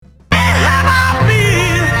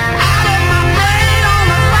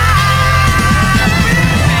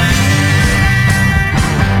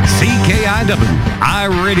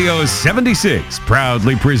iRadio 76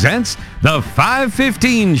 proudly presents the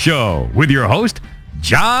 515 Show with your host,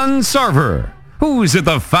 John Sarver. Who's at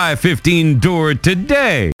the 515 door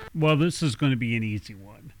today? Well, this is going to be an easy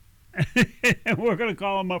one. We're going to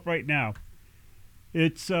call him up right now.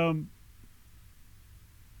 It's,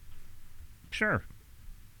 sure.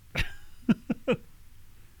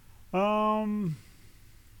 There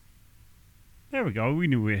we go. We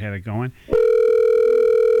knew we had it going.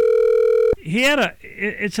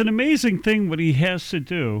 It's an amazing thing what he has to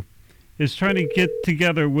do is trying to get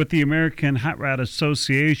together with the American Hot Rod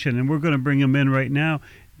Association, and we're going to bring him in right now.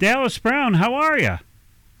 Dallas Brown, how are you?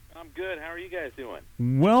 I'm good. How are you guys doing?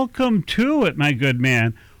 Welcome to it, my good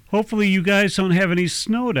man. Hopefully you guys don't have any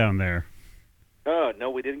snow down there. Oh, no,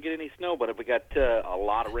 we didn't get any snow, but we got a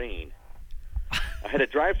lot of rain. I had a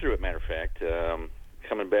drive-through, as a matter of fact,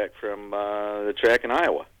 coming back from the track in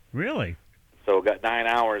Iowa. Really? So got 9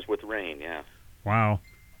 hours with rain, yeah. Wow.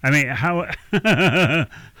 I mean, how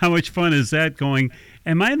how much fun is that going?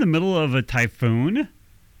 Am I in the middle of a typhoon?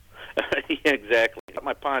 Yeah, exactly. Got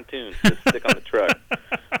my pontoons to stick on the truck.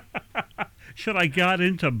 Should I got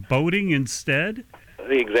into boating instead?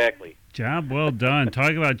 Exactly. Job well done.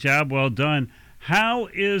 Talk about job well done. How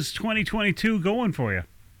is 2022 going for you?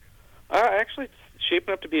 Actually, it's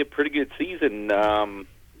shaping up to be a pretty good season.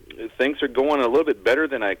 Things are going a little bit better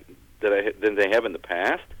than they have in the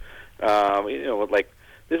past. Like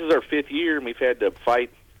this is our 5th year, and we've had to fight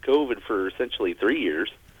COVID for essentially 3 years.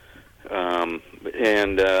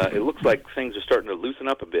 It looks like things are starting to loosen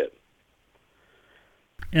up a bit.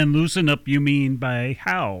 And loosen up, you mean by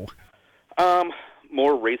how?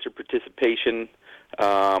 More racer participation,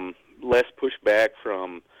 less pushback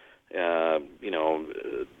from, the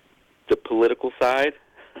political side.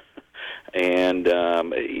 And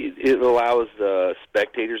it allows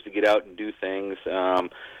spectators to get out and do things.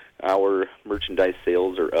 Our merchandise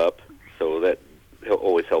sales are up, so that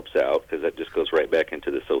always helps out because that just goes right back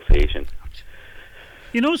into the association.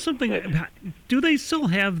 You know something? Do they still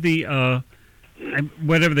have the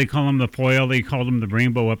whatever they call them, the foil? They call them the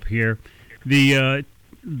rainbow up here. The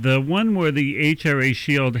one where the HRA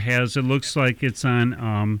shield has, it looks like it's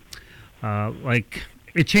on like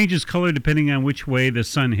it changes color depending on which way the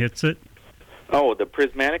sun hits it. Oh, the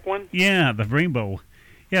prismatic one? Yeah, the rainbow.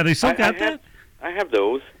 Yeah, they still got that? I have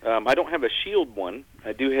those. I don't have a shield one.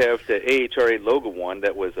 I do have the AHRA logo one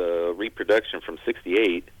that was a reproduction from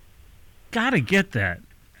 '68. Gotta get that.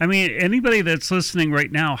 I mean, anybody that's listening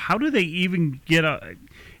right now, how do they even get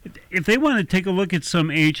if they want to take a look at some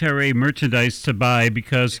AHRA merchandise to buy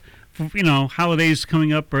because, holidays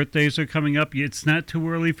coming up, birthdays are coming up, it's not too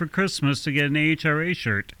early for Christmas to get an AHRA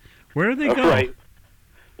shirt. Where do they go? Right.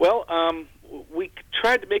 Well, we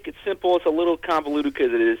tried to make it simple. It's a little convoluted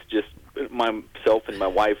because it is just myself and my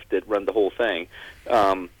wife that run the whole thing.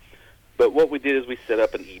 But what we did is we set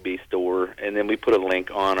up an eBay store, and then we put a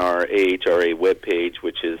link on our AHRA webpage,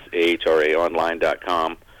 which is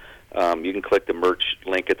ahraonline.com. You can click the merch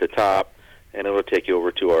link at the top, and it will take you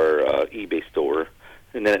over to our eBay store,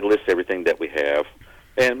 and then it lists everything that we have.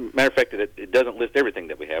 And matter of fact, it doesn't list everything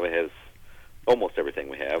that we have. It has almost everything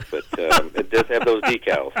we have, but it does have those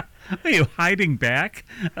decals. Are you hiding back?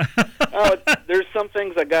 There's some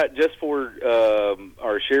things I got just for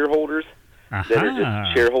our shareholders that are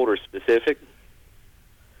just shareholder specific.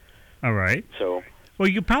 All right. So, well,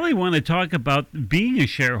 you probably want to talk about being a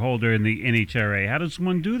shareholder in the NHRA. How does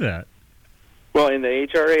one do that? Well, in the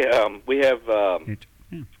HRA, we have.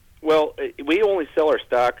 Well, we only sell our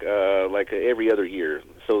stock like every other year.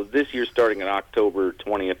 So this year, starting on October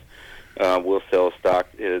 20th. We'll sell stock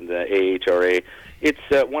in the AHRA. It's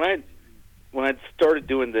when I started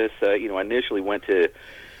doing this, I initially went to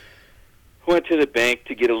the bank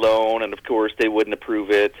to get a loan, and of course they wouldn't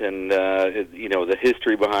approve it, and the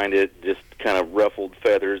history behind it just kind of ruffled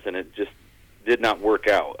feathers, and it just did not work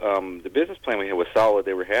out. The business plan we had was solid;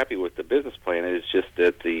 they were happy with the business plan. It's just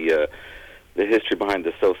that the history behind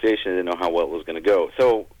the association, I didn't know how well it was going to go.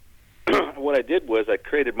 So what I did was I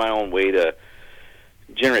created my own way to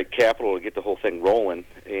generate capital to get the whole thing rolling,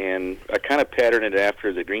 and I kind of patterned it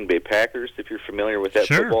after the Green Bay Packers, if you're familiar with that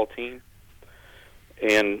football team.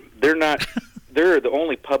 And they're the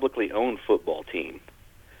only publicly owned football team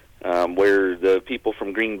where the people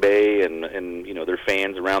from Green Bay and their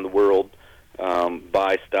fans around the world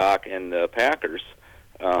buy stock in the Packers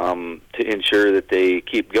to ensure that they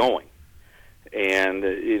keep going, and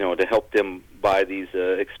to help them buy these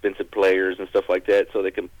expensive players and stuff like that so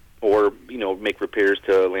they can make repairs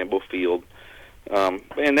to Lambeau Field,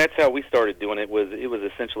 and that's how we started doing it. It was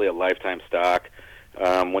essentially a lifetime stock.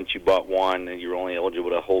 Once you bought one, you were only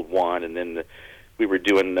eligible to hold one, and then we were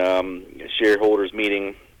doing shareholders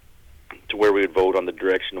meeting to where we would vote on the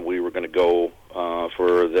direction we were going to go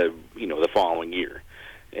for the following year,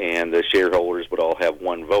 and the shareholders would all have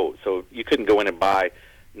one vote. So you couldn't go in and buy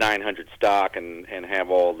 900 stock and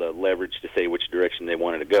have all the leverage to say which direction they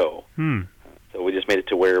wanted to go. So we just made it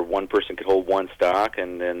to where one person could hold one stock,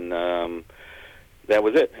 and then that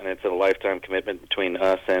was it. And it's a lifetime commitment between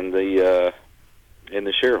us and the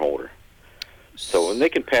shareholder. So when they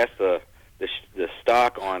can pass the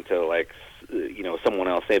stock on to, like, someone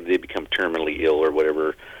else, say they become terminally ill or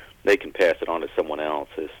whatever, they can pass it on to someone else.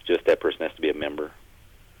 It's just that person has to be a member.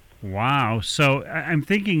 Wow. So I'm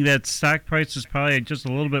thinking that stock price is probably just a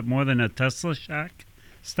little bit more than a Tesla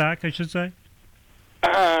stock, I should say.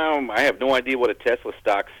 I have no idea what a Tesla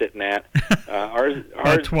stock's sitting at. Ours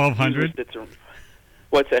 1,200.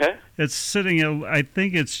 What's that? It's sitting at, I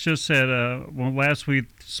think it's just at, last we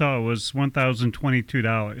saw it was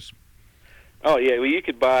 $1,022. Oh, yeah. Well, you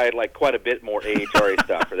could buy, like, quite a bit more AHRA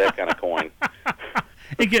stock for that kind of coin.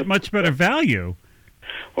 You get much better value.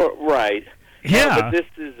 Right. Yeah. But this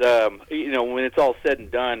is, when it's all said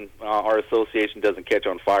and done, our association doesn't catch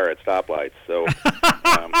on fire at stoplights. So.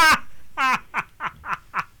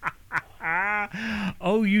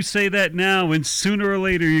 Oh, you say that now, and sooner or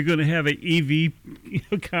later you're going to have an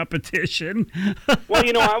EV competition. Well,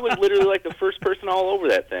 I was literally like the first person all over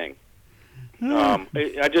that thing.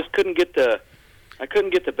 I just couldn't get the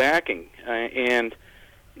backing, and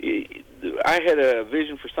I had a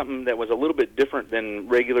vision for something that was a little bit different than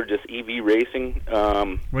regular just EV racing.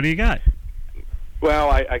 What do you got?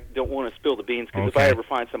 Well, I don't want to spill the beans, because if Okay. I ever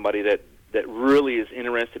find somebody that really is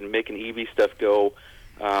interested in making EV stuff go,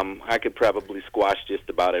 I could probably squash just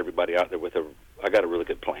about everybody out there I got a really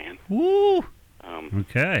good plan. Woo!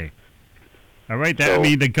 Okay. All right.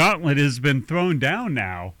 The gauntlet has been thrown down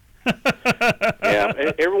now.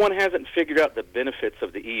 Yeah, everyone hasn't figured out the benefits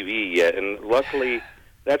of the EV yet, and luckily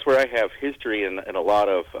that's where I have history in a lot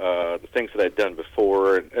of the things that I've done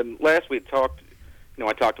before. And last we talked,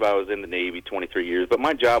 I talked about I was in the Navy 23 years, but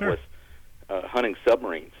my job was hunting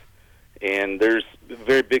submarines, and there's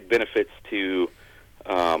very big benefits to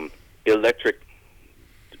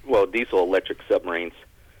diesel electric submarines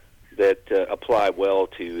that apply well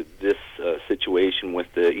to this situation with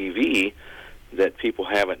the EV that people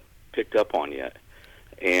haven't picked up on yet.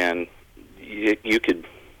 And you could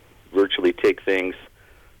virtually take things,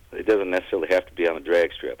 it doesn't necessarily have to be on a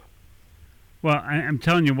drag strip. Well, I'm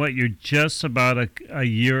telling you what, you're just about a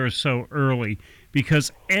year or so early,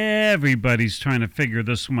 because everybody's trying to figure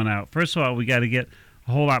this one out. First of all, we got to get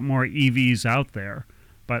a whole lot more EVs out there.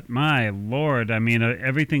 But my Lord,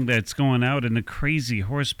 everything that's going out and the crazy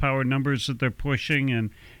horsepower numbers that they're pushing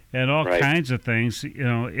and all kinds of things,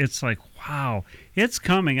 it's like, wow, it's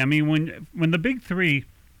coming. When the big three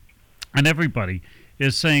and everybody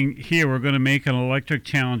is saying, here, we're going to make an electric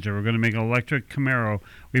Challenger, we're going to make an electric Camaro,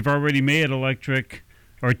 we've already made electric,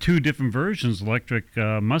 or two different versions, electric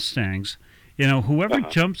Mustangs, whoever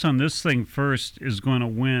jumps on this thing first is going to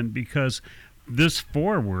win, because this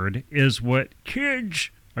forward is what kids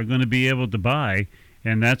are going to be able to buy,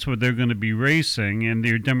 and that's what they're going to be racing, and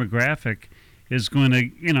their demographic is going to,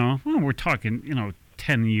 we're talking,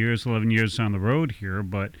 10 years, 11 years down the road here,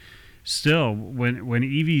 but still, when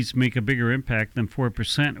EVs make a bigger impact than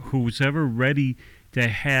 4%, who's ever ready to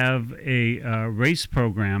have a race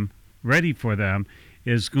program ready for them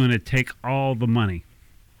is going to take all the money.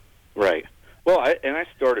 Right. Well, I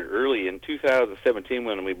started early in 2017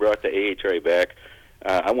 when we brought the AHRA back.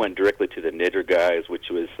 I went directly to the NIDR guys, which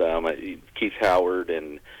was Keith Howard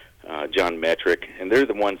and John Metrick, and they're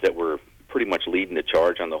the ones that were pretty much leading the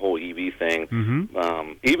charge on the whole EV thing.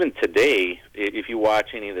 Mm-hmm. Even today, if you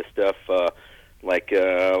watch any of the stuff,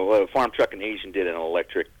 Farm Truck and Asian did an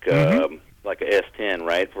electric, like a S10,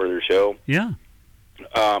 right, for their show. Yeah.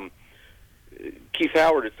 Keith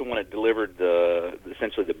Howard is the one that delivered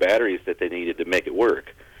essentially the batteries that they needed to make it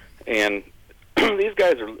work. And these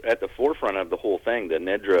guys are at the forefront of the whole thing. The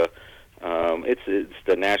NEDRA, it's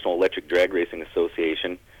the National Electric Drag Racing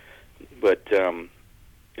Association. But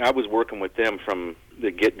I was working with them from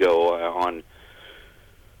the get-go on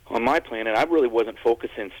my plan, and I really wasn't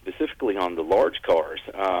focusing specifically on the large cars.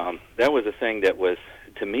 That was a thing that was,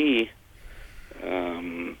 to me,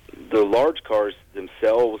 the large cars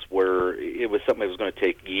themselves it was something that was going to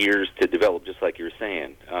take years to develop, just like you were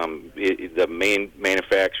saying. The main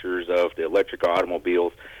manufacturers of the electric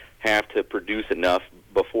automobiles have to produce enough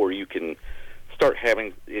before you can start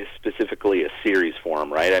having specifically a series for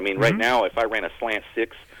them, right? Right now, if I ran a Slant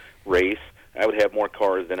 6 race, I would have more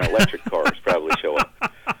cars than electric cars probably show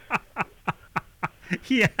up.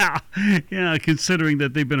 Yeah, yeah. Considering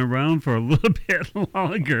that they've been around for a little bit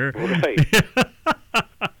longer. Right.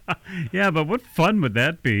 Yeah, but what fun would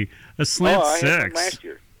that be? A slant I six. had one last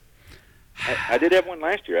year. I did have one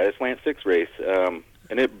last year. I had a slant six race,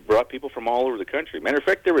 and it brought people from all over the country. Matter of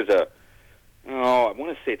fact, there was I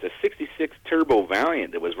want to say it's a '66 Turbo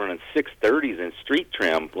Valiant that was running 630s in street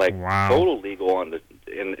trim, like total legal on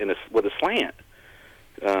with a slant.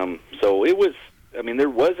 So it was. I mean, there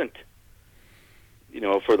wasn't.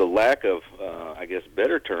 For the lack of, I guess,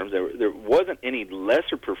 better terms, there wasn't any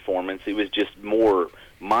lesser performance. It was just more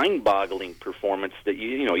mind-boggling performance that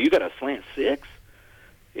you got a slant six,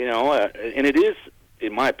 and it is,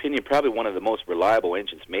 in my opinion, probably one of the most reliable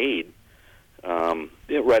engines made.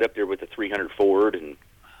 Right up there with the 300 Ford, and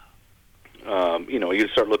you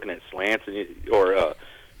start looking at slants or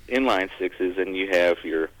inline sixes, and you have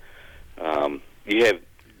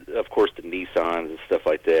of course the Nissans and stuff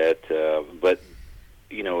like that, but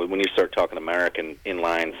when you start talking American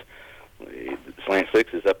inlines, slant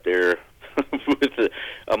six is up there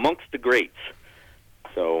amongst the greats.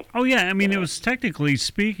 So. Oh yeah, I mean, it was technically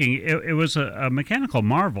speaking, it was a mechanical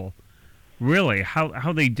marvel, really,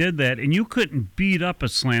 how they did that, and you couldn't beat up a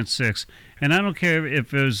slant six. And I don't care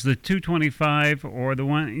if it was the 225 or the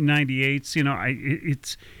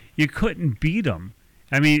 198s. You couldn't beat them.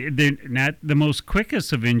 I mean, they're not the most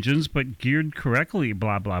quickest of engines, but geared correctly.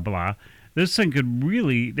 Blah blah blah. This thing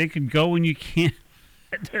they could go and you can't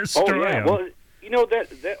destroy them. Well,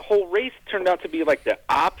 that whole race turned out to be like the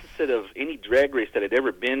opposite of any drag race that I'd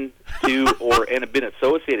ever been to and have been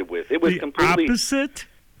associated with. It was completely opposite.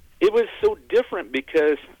 It was so different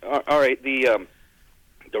because, all right, the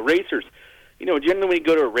racers, generally when you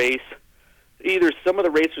go to a race, either some of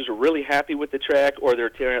the racers are really happy with the track, or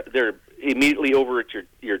they're immediately over at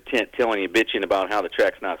your tent telling you, bitching about how the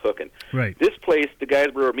track's not hooking. Right. This place, the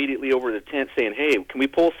guys were immediately over the tent saying, "Hey, can we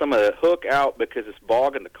pull some of the hook out because it's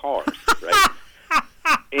bogging the cars?" Right.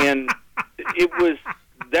 And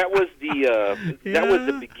that was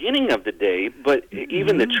the beginning of the day. But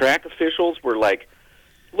even the track officials were like,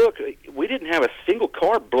 "Look, we didn't have a single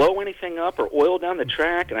car blow anything up or oil down the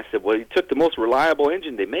track." And I said, "Well, you took the most reliable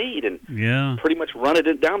engine they made and pretty much run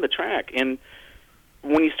it down the track." And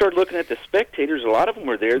when you start looking at the spectators, a lot of them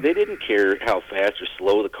were there. They didn't care how fast or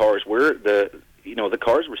slow the cars were. The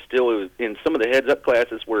cars were still, in some of the heads-up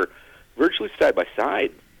classes, were virtually side by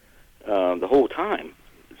side the whole time.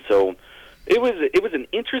 So it was an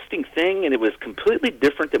interesting thing, and it was completely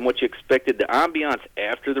different than what you expected. The ambiance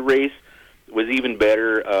after the race was even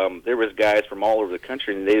better. There was guys from all over the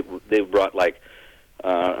country, and they brought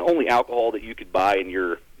only alcohol that you could buy in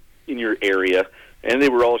your area, and they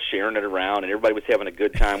were all sharing it around, and everybody was having a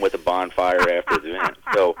good time with a bonfire after the event.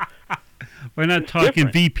 So we're not talking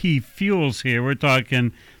different. VP Fuels here. We're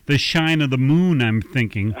talking the shine of the moon, I'm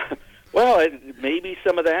thinking. Well, maybe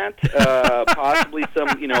some of that, possibly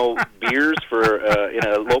some beers for in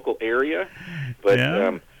a local area, but.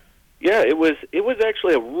 Yeah, it was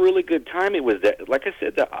actually a really good time. It was, like I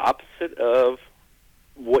said, the opposite of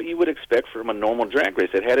what you would expect from a normal drag race.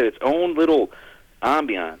 It had its own little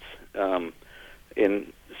ambiance, and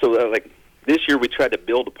so like this year we tried to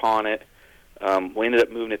build upon it. We ended up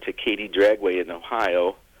moving it to Katy Dragway in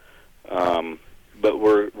Ohio, but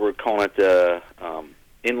we're calling it the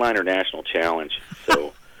Inliner National Challenge.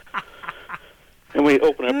 So, and we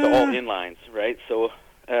open up to all inlines, right? So.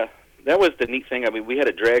 That was the neat thing. I mean, we had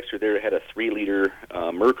a dragster there that had a 3-liter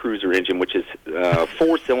Mercruiser engine, which is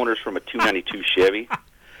 4 cylinders from a 292 Chevy.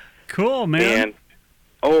 Cool, man. And,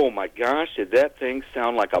 oh, my gosh, did that thing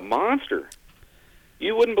sound like a monster.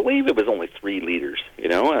 You wouldn't believe it was only 3 liters,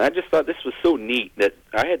 And I just thought this was so neat that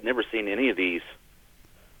I had never seen any of these,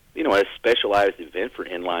 a specialized event for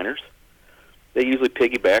inliners. They usually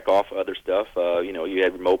piggyback off other stuff. You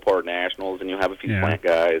have Mopar Nationals, and you'll have a few plant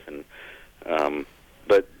guys.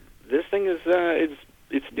 But this thing is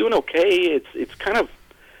it's doing okay. It's kind of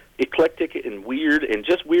eclectic and weird, and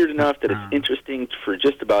just weird enough that it's interesting for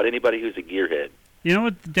just about anybody who's a gearhead. You know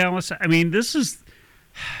what, Dallas? I mean, this is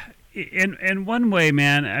in one way,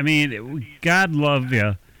 man. I mean, God love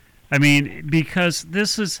you. I mean, because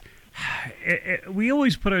this is we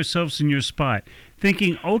always put ourselves in your spot,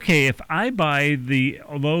 thinking, okay, if I buy the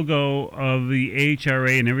logo of the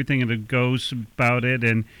AHRA and everything that goes about it,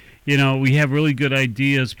 and we have really good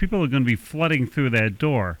ideas, people are going to be flooding through that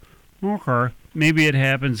door. Okay, maybe it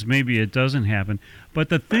happens, maybe it doesn't happen. But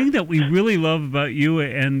the thing that we really love about you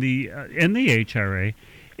and the HRA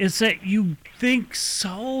is that you think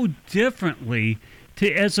so differently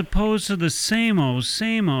as opposed to the same old.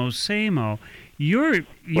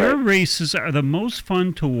 Your races are the most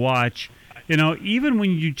fun to watch. Even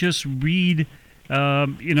when you just read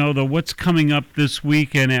the what's coming up this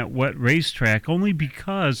weekend at what racetrack, only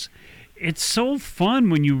because it's so fun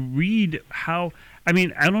when you read how. I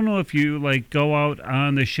mean, I don't know if you go out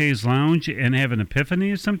on the Chaise Lounge and have an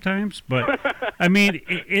epiphany sometimes, but I mean,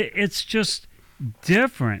 it's just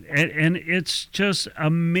different, and it's just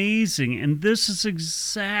amazing. And this is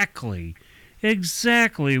exactly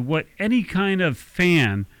what any kind of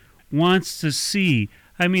fan wants to see.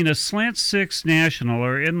 I mean, a Slant 6 National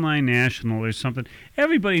or Inline National or something,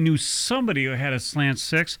 everybody knew somebody who had a Slant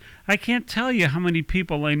 6. I can't tell you how many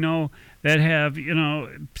people I know that have,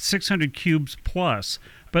 600 cubes plus.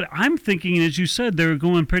 But I'm thinking, as you said, they're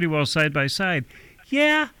going pretty well side by side.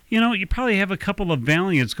 Yeah, you probably have a couple of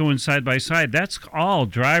Valiants going side by side. That's all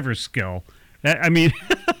driver skill.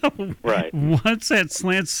 Right. Once that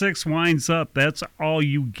Slant 6 winds up, that's all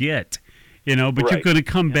you get. But right. You're going to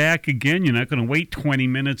come back again. You're not going to wait 20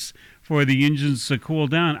 minutes for the engines to cool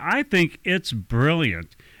down. I think it's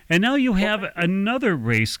brilliant. And now you have another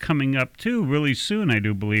race coming up, too, really soon, I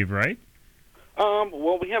do believe, right?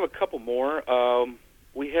 Well, we have a couple more.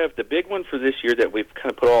 We have the big one for this year that we've kind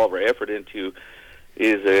of put all of our effort into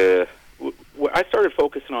is I started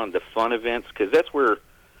focusing on the fun events because that's where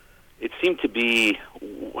it seemed to be,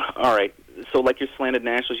 all right, so like your Slanted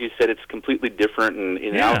Nationals, you said it's completely different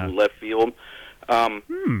and out in left field.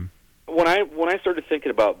 When I started thinking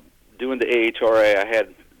about doing the AHRA, I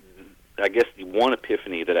had, I guess, the one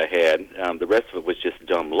epiphany that I had. The rest of it was just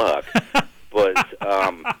dumb luck. But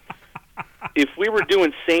if we were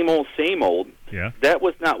doing same old, that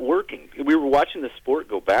was not working. We were watching the sport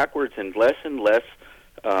go backwards and less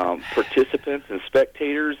participants and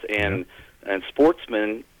spectators and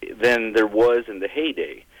sportsmen than there was in the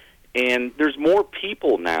heyday. And there's more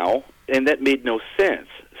people now, and that made no sense.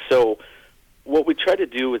 So what we tried to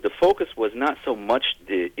do with the focus was not so much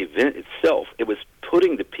the event itself. It was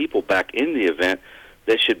putting the people back in the event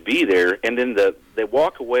that should be there, and then they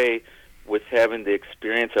walk away with having the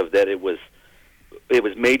experience of that it was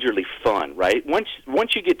majorly fun, right? Once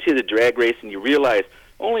you get to the drag race and you realize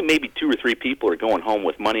only maybe 2 or 3 people are going home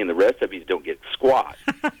with money and the rest of you don't get squat,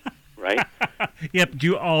 right? Yep,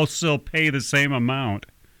 you all still pay the same amount.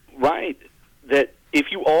 Right. That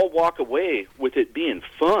if you all walk away with it being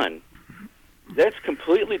fun, that's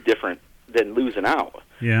completely different than losing out.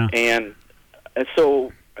 Yeah. And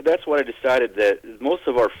so that's what I decided that most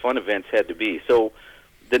of our fun events had to be. So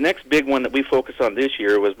the next big one that we focused on this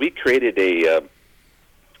year was we created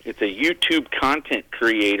it's a YouTube content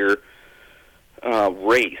creator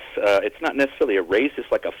race. It's not necessarily a race.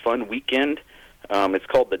 It's like a fun weekend. It's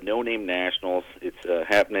called the No Name Nationals. It's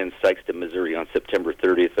happening in Sikeston, Missouri on September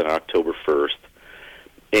 30th and October 1st.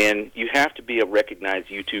 And you have to be a recognized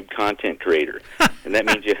YouTube content creator. And that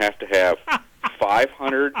means you have to have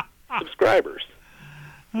 500 subscribers,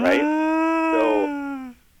 right?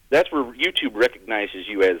 So that's where YouTube recognizes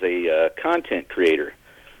you as a content creator.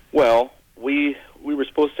 Well, we were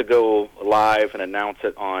supposed to go live and announce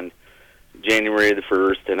it on January the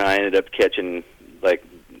 1st, and I ended up catching,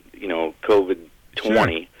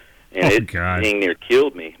 COVID-20, and it dang near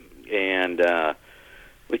killed me. And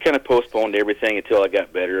we kind of postponed everything until I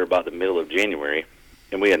got better about the middle of January,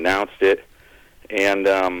 and we announced it. And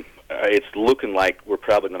it's looking like we're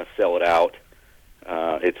probably going to sell it out.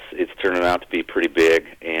 It's turning out to be pretty big,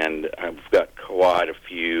 and I've got quite a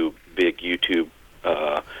few big YouTube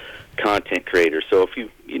content creators. So if you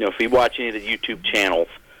watch any of the YouTube channels,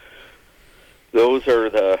 those are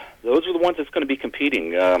the ones that's going to be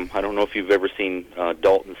competing. I don't know if you've ever seen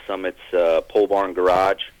Dalton Summit's Pole Barn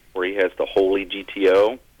Garage, where he has the Holy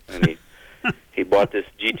GTO, and he bought this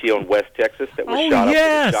GTO in West Texas that was shot up with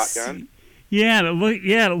a shotgun. Yeah,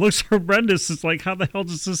 it looks horrendous. It's like, how the hell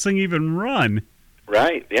does this thing even run?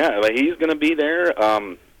 Right. Yeah, he's going to be there.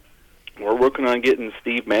 We're working on getting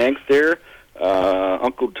Steve Maggs there.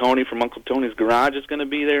 Uncle Tony from Uncle Tony's Garage is going to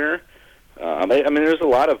be there. There's a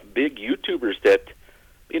lot of big YouTubers that,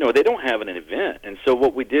 they don't have an event. And so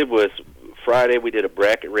what we did was Friday we did a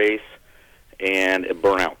bracket race and a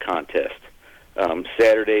burnout contest.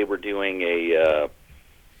 Saturday we're doing a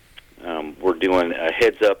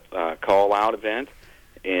heads up call out event,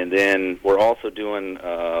 and then we're also doing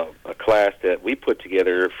a class that we put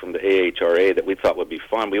together from the AHRA that we thought would be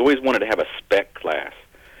fun. We always wanted to have a spec class.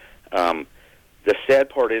 The sad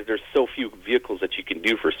part is there's so few vehicles that you can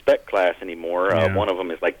do for spec class anymore. Yeah. One of them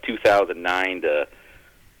is like 2009 to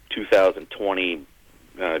 2020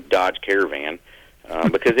 Dodge Caravan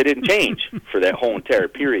because it didn't change for that whole entire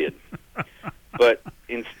period. But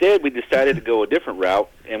instead, we decided to go a different route,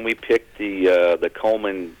 and we picked the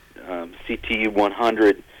Coleman CT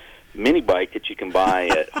 100 mini bike that you can buy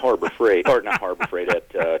at Harbor Freight, or not Harbor Freight, at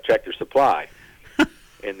Tractor Supply.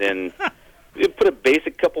 and then we put a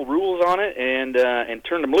basic couple rules on it and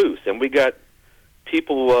turn them loose. And we got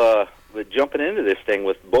people jumping into this thing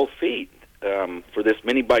with both feet for this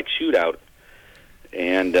mini bike shootout.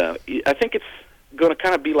 And I think it's going to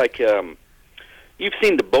kind of be like you've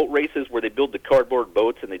seen the boat races where they build the cardboard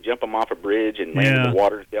boats and they jump them off a bridge and land in the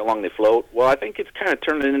water and see how long they float. Well, I think it's kind of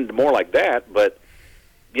turning into more like that, but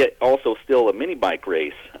yet also still a mini bike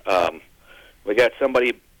race. We got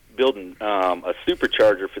somebody building a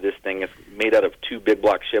supercharger for this thing. It's made out of 2 big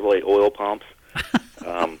block Chevrolet oil pumps,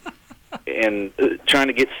 and trying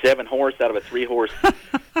to get 7 horse out of a 3 horse,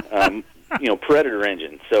 Predator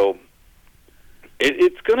engine. So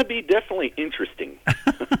it's going to be definitely interesting.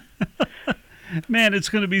 Man, it's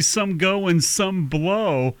going to be some go and some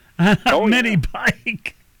blow on a mini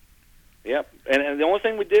bike. Yep, and the only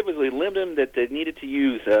thing we did was we limited them that they needed to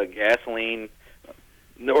use gasoline,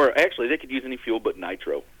 or actually they could use any fuel but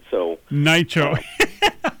nitro. So nitro,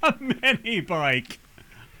 a mini bike.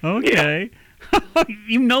 Okay,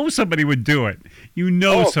 yeah. Somebody would do it.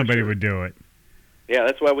 Somebody would do it. Yeah,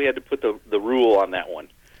 that's why we had to put the rule on that one.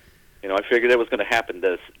 I figured that was going to happen.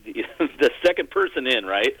 The second person in,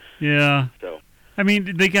 right? Yeah. So, I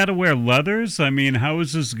mean, they got to wear leathers. I mean, how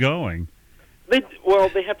is this going? They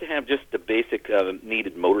have to have just the basic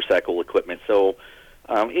needed motorcycle equipment. So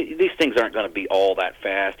these things aren't going to be all that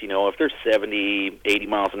fast. If they're 70, 80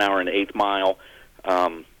 miles an hour in the 8th mile,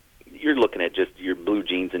 you're looking at just your blue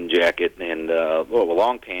jeans and jacket and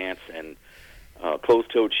long pants and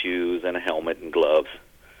closed-toed shoes and a helmet and gloves,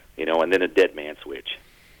 and then a dead man switch.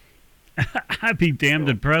 I'd be damned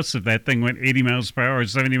impressed if that thing went 80 miles per hour,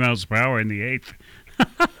 70 miles per hour in the 8th.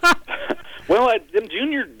 Well, them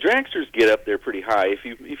junior dragsters get up there pretty high. If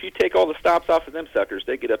you take all the stops off of them suckers,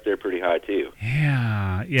 they get up there pretty high too.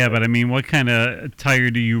 Yeah, but I mean, what kind of tire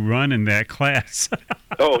do you run in that class?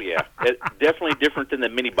 Oh yeah, it's definitely different than the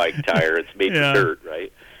mini bike tire. It's made of dirt,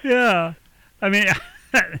 right? Yeah, I mean,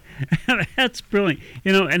 that's brilliant.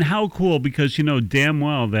 And how cool, because damn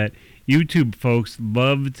well that YouTube folks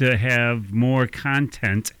love to have more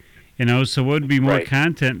content, so what would be more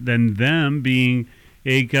content than them being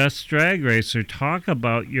a Gus drag racer? Talk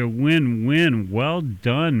about your win-win. Well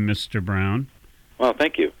done, Mr. Brown. Well,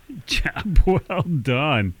 thank you. Job well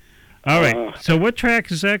done. All right, so what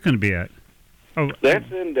track is that going to be at? Oh,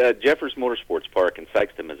 that's in Jeffers Motorsports Park in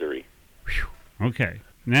Sikeston, Missouri. Whew. Okay,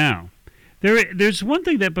 now, there's one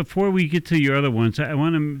thing that before we get to your other ones, I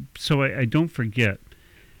want to, so I don't forget.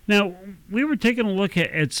 Now, we were taking a look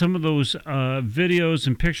at some of those videos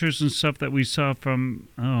and pictures and stuff that we saw from,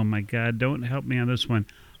 oh, my God, don't help me on this one.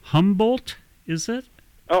 Humboldt, is it?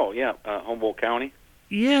 Oh, yeah, Humboldt County.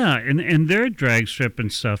 Yeah, and their drag strip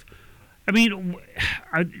and stuff. I mean,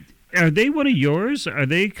 are they one of yours? Are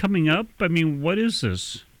they coming up? I mean, what is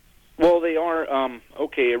this? Well, they are.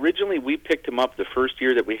 Okay, originally we picked them up the first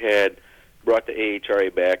year that we had brought the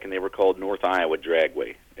AHRA back, and they were called North Iowa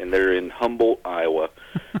Dragway. And they're in Humboldt, Iowa.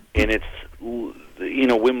 And it's,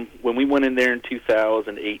 when we went in there in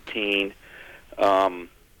 2018,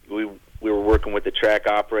 we were working with the track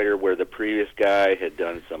operator where the previous guy had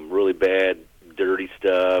done some really bad, dirty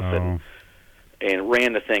stuff and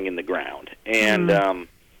ran the thing in the ground. And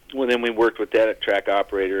then we worked with that track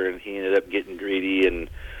operator, and he ended up getting greedy and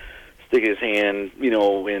sticking his hand,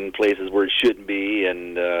 in places where it shouldn't be,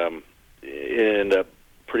 and it ended up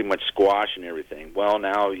pretty much squashing everything. Well,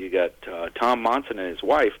 now you got Tom Monson and his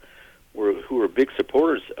wife, who are big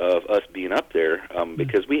supporters of us being up there,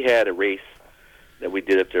 because we had a race that we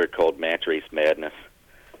did up there called Match Race Madness,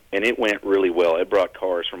 and it went really well. It brought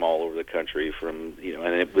cars from all over the country, and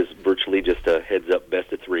it was virtually just a heads-up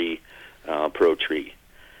best-of-3 pro tree.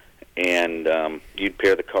 And you'd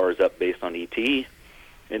pair the cars up based on ET,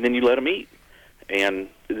 and then you let them eat. And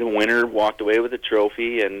the winner walked away with a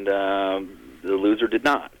trophy, and the loser did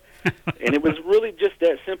not. And it was really just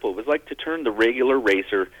that simple. It was like to turn the regular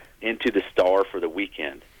racer into the star for the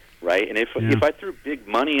weekend, right? And if I threw big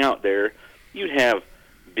money out there, you'd have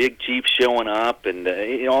Big Chief showing up, and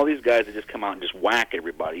all these guys that just come out and just whack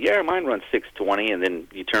everybody. Yeah, mine runs 620, and then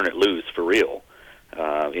you turn it loose for real, in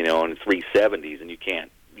 370s, and you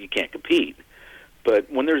can't compete.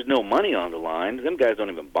 But when there's no money on the line, them guys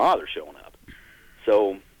don't even bother showing up.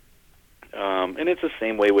 So, and it's the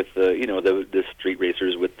same way with the street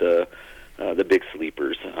racers with the big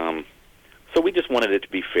sleepers. So we just wanted it to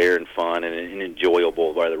be fair and fun and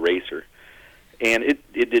enjoyable by the racer, and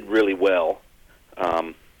it did really well.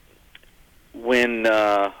 When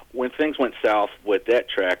things went south with that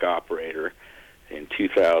track operator in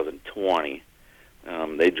 2020,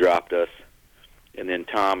 they dropped us, and then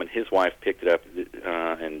Tom and his wife picked it up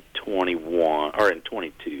in 21 or in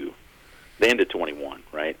 22. the end of 21,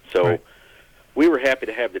 right? So we were happy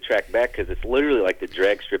to have the track back because it's literally like the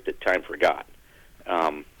drag strip that time forgot.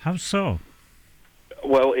 How so?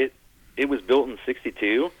 Well, it was built in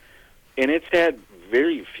 62, and it's had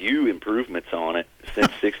very few improvements on it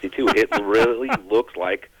since 62. It really looks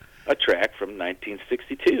like a track from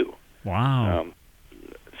 1962. Wow.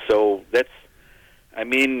 So that's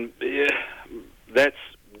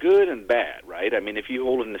good and bad, right? I mean, if you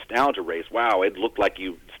hold a nostalgia race, wow, it looked like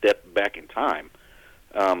you stepped back in time.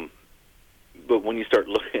 But when you start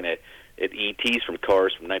looking at ETs from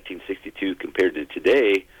cars from 1962 compared to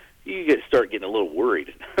today, you start getting a little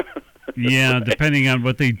worried. Yeah, depending on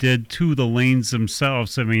what they did to the lanes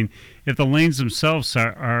themselves. I mean, if the lanes themselves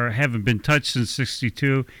haven't been touched since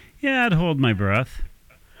 62, yeah, I'd hold my breath.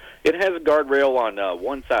 It has a guardrail on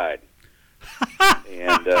one side.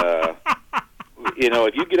 And,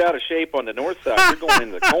 if you get out of shape on the north side, you're going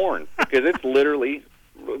into the corn because it's literally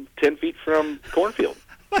 10 feet from cornfield.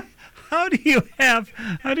 How do you have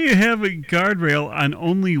a guardrail on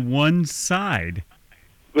only one side?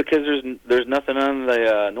 Because there's nothing on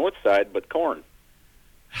the north side but corn.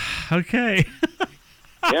 Okay.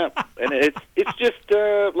 Yeah, and it's just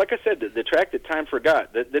like I said, the track that time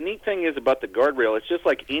forgot. The neat thing is about the guardrail, it's just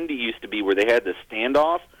like Indy used to be, where they had the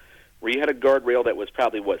standoff, where you had a guardrail that was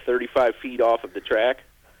probably 35 feet off of the track,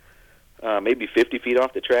 maybe 50 feet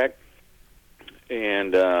off the track,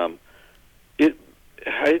 and it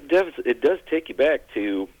does take you back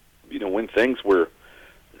to when things were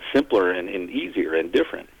simpler and easier and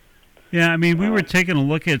different. Yeah, I mean, we were taking a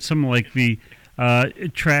look at some like the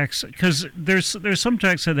tracks, because there's some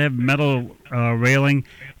tracks that have metal railing,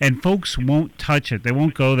 and folks won't touch it. They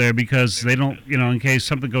won't go there because they don't, in case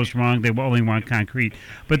something goes wrong, they only want concrete.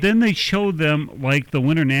 But then they showed them like the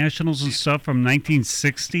Winter Nationals and stuff from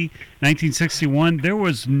 1960, 1961. There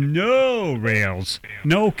was no rails,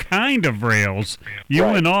 no kind of rails. You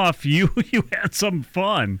went off, you had some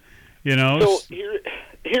fun, So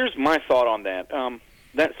here's my thought on that.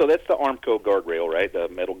 So that's the Armco guardrail, right? The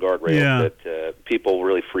metal guardrail that people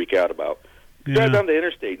really freak out about. Drive down the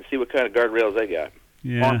interstate and see what kind of guardrails they got.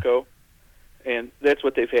 Yeah. Armco, and that's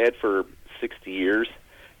what they've had for 60 years.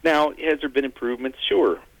 Now, has there been improvements?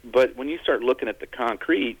 Sure, but when you start looking at the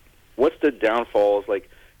concrete, what's the downfalls? Like,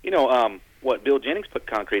 what Bill Jennings put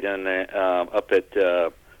concrete in up at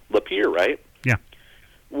Lapeer, right? Yeah.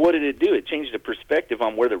 What did it do? It changed the perspective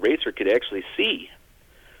on where the racer could actually see.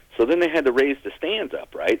 So then they had to raise the stands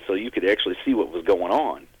up, right, so you could actually see what was going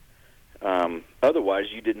on. Otherwise,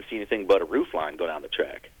 you didn't see anything but a roof line go down the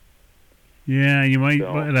track. Yeah, you might.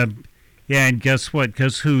 Yeah, and guess what?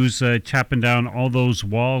 Guess who's chopping down all those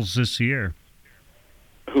walls this year?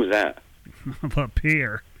 Who's that? Up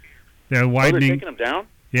here. They're widening. They're taking them down?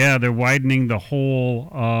 Yeah, they're widening the whole.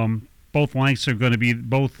 Both lanes are going to be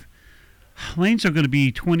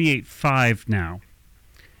 28.5 now.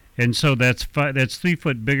 And so that's 3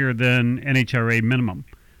 foot bigger than NHRA minimum.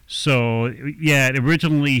 So, yeah,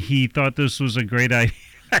 originally he thought this was a great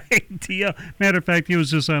idea. Matter of fact, he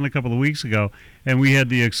was just on a couple of weeks ago, and we had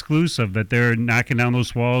the exclusive that they're knocking down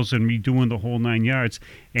those walls and redoing the whole 9 yards,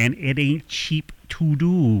 and it ain't cheap to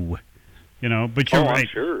do. But you're right. I'm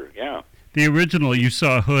sure, yeah. The original, you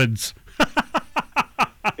saw hoods.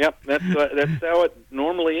 Yep, that's how it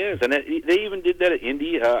normally is. And they even did that at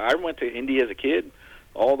Indy. I went to Indy as a kid,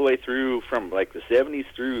 all the way through from like the 70s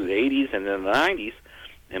through the 80s and then the 90s.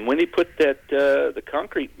 And when they put that the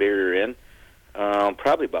concrete barrier in,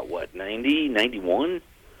 probably about 90, 91,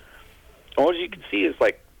 all you can see is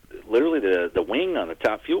like literally the wing on the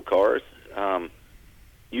top fuel cars.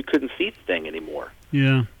 You couldn't see the thing anymore.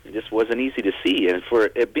 Yeah. It just wasn't easy to see. And for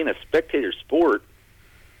it being a spectator sport,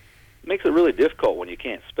 it makes it really difficult when you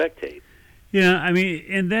can't spectate. Yeah, I mean,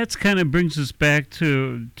 and that's kind of brings us back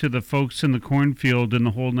to the folks in the cornfield and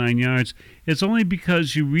the whole 9 yards. It's only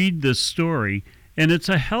because you read this story, and it's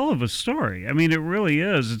a hell of a story. I mean, it really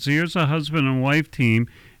is. Here's a husband and wife team,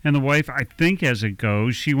 and the wife, I think as it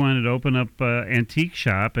goes, she wanted to open up an antique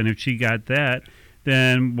shop, and if she got that,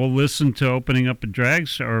 then we'll listen to opening up a drag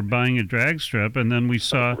or buying a drag strip, and then we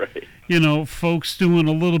saw, folks doing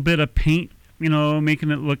a little bit of paint,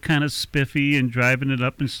 making it look kind of spiffy and driving it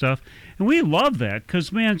up and stuff. And we love that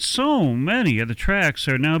because, man, so many of the tracks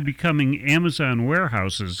are now becoming Amazon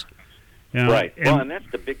warehouses. Right. And that's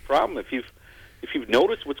the big problem. If you've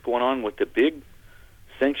noticed what's going on with the big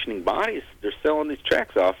sanctioning bodies, they're selling these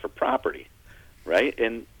tracks off for property, right?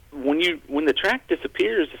 And when the track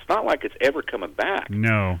disappears, it's not like it's ever coming back.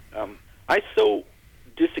 No. I so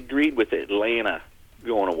disagreed with Atlanta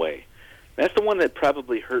going away. That's the one that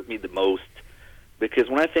probably hurt me the most, because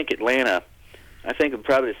when I think Atlanta, I think of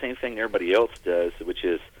probably the same thing everybody else does, which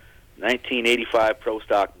is 1985 Pro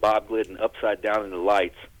Stock Bob Glidden upside down in the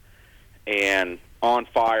lights and on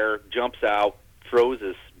fire, jumps out, throws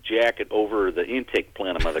his jacket over the intake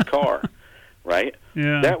plenum of the car, right?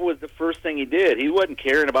 Yeah. That was the first thing he did. He wasn't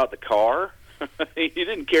caring about the car. He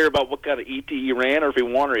didn't care about what kind of ET he ran or if he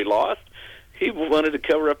won or he lost. He wanted to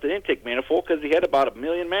cover up the intake manifold because he had about 1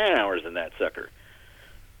 million man-hours in that sucker.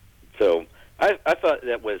 So I thought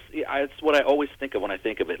that's what I always think of when I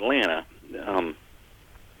think of Atlanta.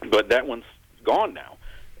 But that one's gone now.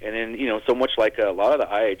 And then, so much like a lot of the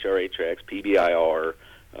IHRA tracks, PBIR,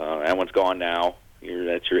 that one's gone now.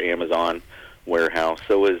 That's your Amazon warehouse.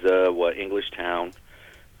 So is, Englishtown.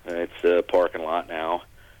 It's a parking lot now.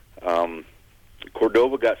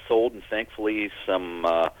 Cordova got sold, and thankfully some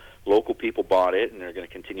local people bought it, and they're going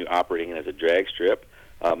to continue operating it as a drag strip.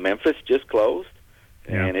 Memphis just closed,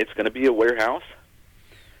 and it's going to be a warehouse.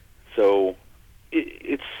 So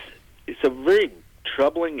it's a very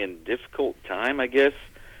troubling and difficult time, I guess,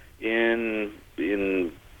 in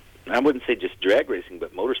I wouldn't say just drag racing,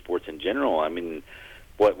 but motorsports in general. I mean,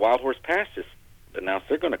 Wild Horse Pass just announced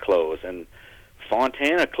they're going to close, and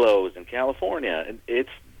Fontana closed in California, and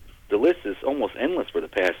the list is almost endless for the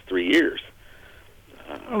past 3 years.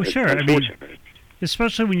 Sure. I mean,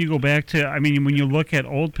 especially when you go back to, when you look at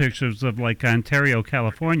old pictures of like Ontario,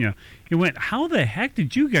 California, you went, how the heck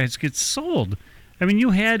did you guys get sold? I mean,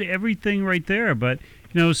 you had everything right there, but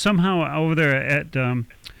somehow over there at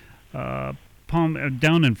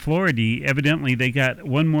down in Florida, evidently they got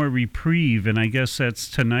one more reprieve, and I guess that's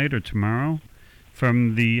tonight or tomorrow,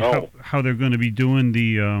 from how they're going to be doing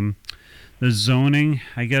the zoning.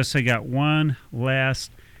 I guess they got one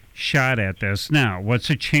last shot at this. Now, what's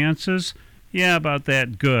the chances? Yeah, about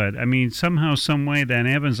that good. I mean, somehow, some way, that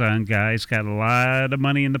Amazon guy's got a lot of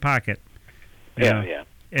money in the pocket. Yeah.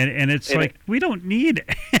 And it's we don't need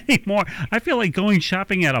any more. I feel like going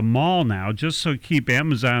shopping at a mall now just so keep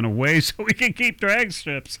Amazon away so we can keep drag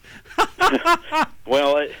strips.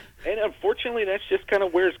 Well, and unfortunately, that's just kind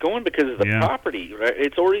of where it's going because of the property. Right?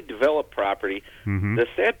 It's already developed property. Mm-hmm. The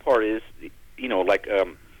sad part is,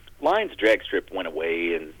 Lions drag strip went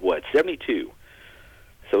away in, 72?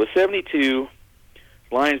 So in 72,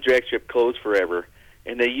 Lions drag strip closed forever.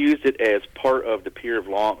 And they used it as part of the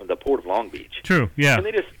Port of Long Beach. True, yeah.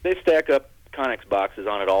 And they stack up Connex boxes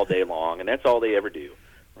on it all day long, and that's all they ever do,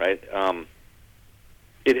 right?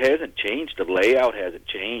 It hasn't changed. The layout hasn't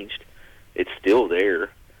changed. It's still there.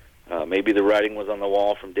 Maybe the writing was on the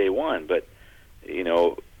wall from day one, but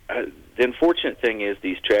the unfortunate thing is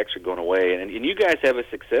these tracks are going away. And you guys have a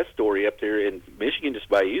success story up there in Michigan, just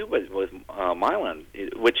by you, but with Milan,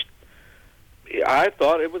 which I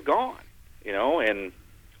thought it was gone. And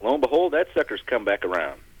lo and behold, that sucker's come back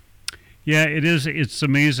around. Yeah, it is. It's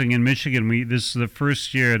amazing. In Michigan, this is the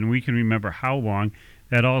first year, and we can remember how long,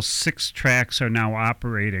 that all 6 tracks are now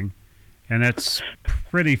operating. And that's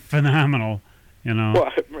pretty phenomenal, Well,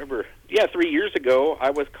 I remember, 3 years ago, I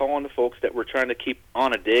was calling the folks that were trying to keep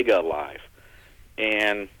Onondaga alive.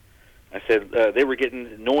 And I said they were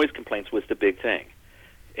getting noise complaints was the big thing.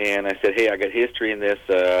 And I said, hey, I got history in this.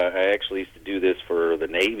 I actually used to do this for the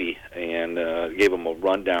Navy, and gave them a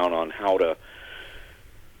rundown on how to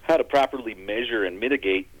properly measure and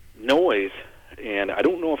mitigate noise. And I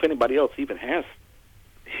don't know if anybody else even has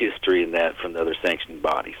history in that from the other sanctioning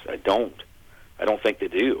bodies. I don't think they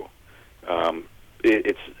do.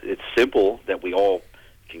 It's simple that we all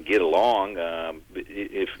can get along.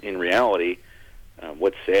 If in reality.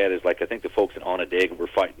 What's sad is, I think the folks in Onondaga were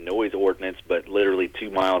fighting noise ordinance, but literally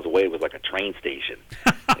 2 miles away was like a train station,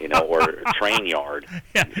 or a train yard.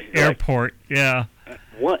 Yeah, airport, yeah.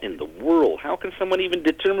 What in the world? How can someone even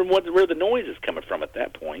determine where the noise is coming from at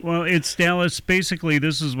that point? Well, it's Dallas. Basically,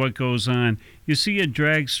 this is what goes on. You see a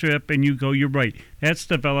drag strip, and you go, you're right, that's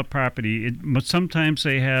developed property. But sometimes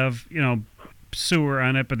they have, sewer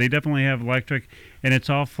on it, but they definitely have electric, and it's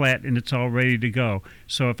all flat and it's all ready to go.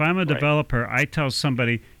 So if I'm a developer, I tell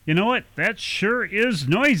somebody, you know what, that sure is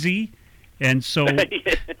noisy. And so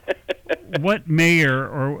what mayor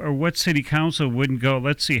or what city council wouldn't go,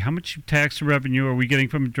 let's see, how much tax revenue are we getting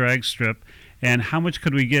from a drag strip, and how much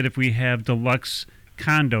could we get if we have deluxe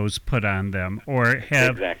condos put on them or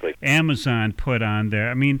have Amazon put on there?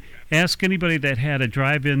 I mean, ask anybody that had a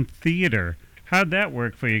drive-in theater. How'd that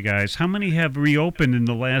work for you guys? How many have reopened in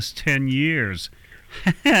the last 10 years?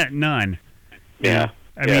 None. Yeah.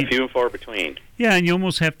 I mean, few and far between. Yeah, and you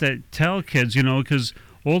almost have to tell kids, because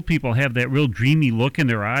old people have that real dreamy look in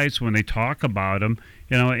their eyes when they talk about them,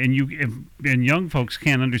 and young folks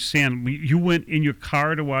can't understand. You went in your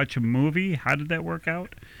car to watch a movie? How did that work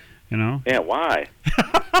out? Yeah, why?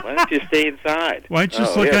 Why don't you stay inside? Why don't you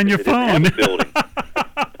just look on your phone? Building.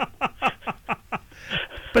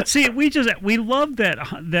 But see, we love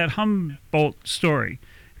that Humboldt story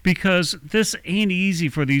because this ain't easy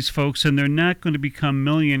for these folks, and they're not going to become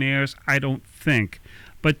millionaires, I don't think.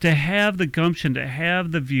 But to have the gumption, to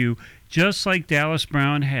have the view, just like Dallas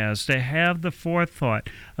Brown has, to have the forethought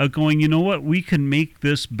of going, you know what, we can make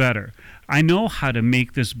this better. I know how to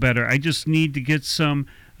make this better. I just need to get some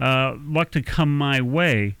luck to come my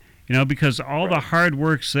way, because all the hard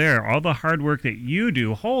work's there, all the hard work that you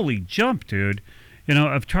do, holy jump, dude,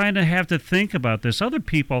 of trying to have to think about this. Other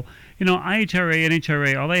people, IHRA,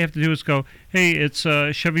 NHRA, all they have to do is go, hey, it's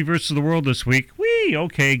Chevy versus the world this week. Whee,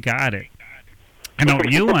 okay, got it.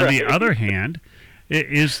 You, on the other hand,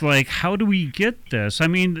 is like, how do we get this? I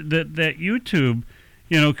mean, that YouTube,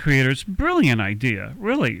 creators, brilliant idea.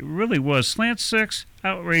 Really, really was. Slant 6,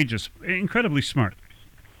 outrageous, incredibly smart.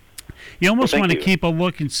 You almost want to keep a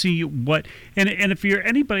look and see what, and if you're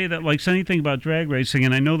anybody that likes anything about drag racing,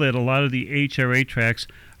 and I know that a lot of the HRA tracks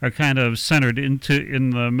are kind of centered in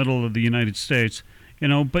the middle of the United States,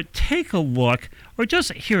 but take a look, or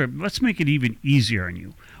just here, let's make it even easier on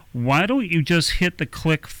you. Why don't you just hit the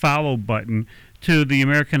click follow button to the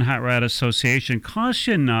American Hot Rod Association? Costs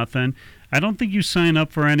you nothing. I don't think you sign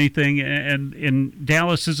up for anything, and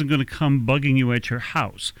Dallas isn't going to come bugging you at your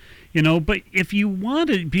house. But if you want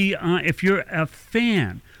to be, if you're a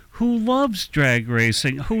fan who loves drag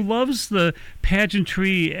racing, who loves the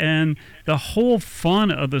pageantry and the whole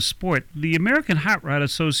fun of the sport, the American Hot Rod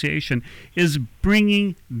Association is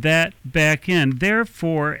bringing that back in.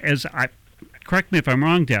 Therefore, correct me if I'm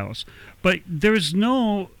wrong, Dallas, but there's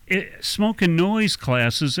no smoke and noise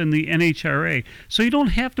classes in the NHRA, so you don't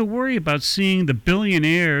have to worry about seeing the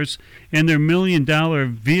billionaires and their $1 million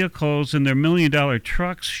vehicles and their $1 million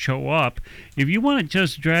trucks show up. If you want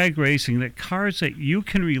just drag racing, that cars that you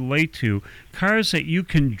can relate to, cars that you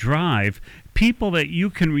can drive, people that you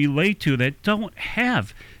can relate to that don't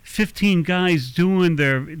have 15 guys doing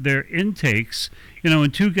their intakes,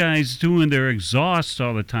 and 2 guys doing their exhaust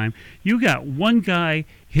all the time. You got 1 guy,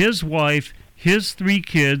 his wife, his 3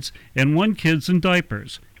 kids, and 1 kid's in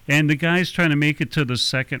diapers. And the guy's trying to make it to the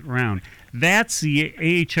second round. That's the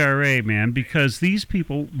AHRA, man, because these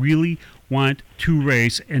people really want to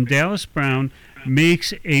race. And Dallas Brown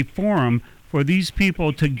makes a forum for these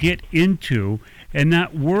people to get into and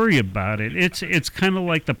not worry about it. It's kind of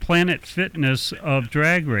like the Planet Fitness of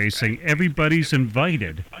drag racing. Everybody's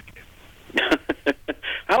invited.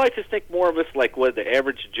 I like to think more of us like what the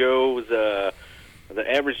average Joe's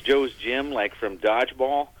gym, like from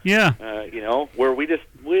dodgeball. Yeah. Where we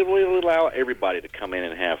allow everybody to come in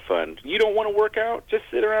and have fun. You don't want to work out? Just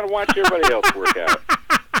sit around and watch everybody else work out.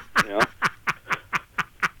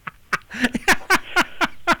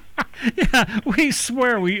 Yeah, we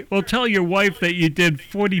swear we'll tell your wife that you did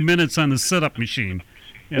 40 minutes on the sit-up machine.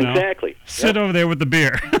 Exactly. Sit over there with the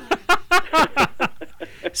beer.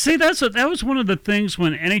 See, that was one of the things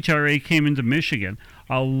when NHRA came into Michigan.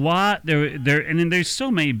 A lot there, and there still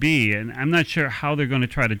may be, and I'm not sure how they're going to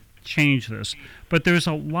try to change this, but there's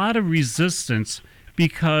a lot of resistance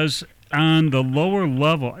because on the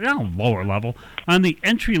on the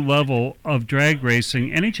entry level of drag racing,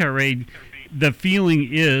 NHRA, the feeling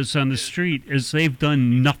is on the street is they've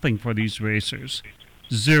done nothing for these racers.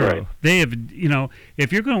 Zero. Right. They have,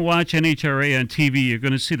 if you're going to watch NHRA on TV, you're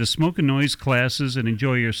going to see the smoke and noise classes and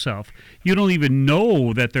enjoy yourself. You don't even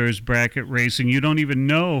know that there's bracket racing. You don't even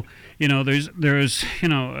know, there's a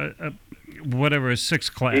 6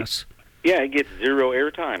 class. It gets 0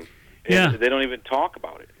 airtime. Yeah. They don't even talk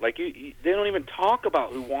about it. They don't even talk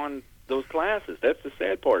about who won those classes. That's the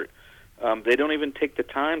sad part. They don't even take the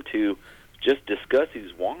time to just discuss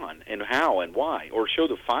who's won and how and why, or show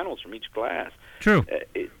the finals from each class. True.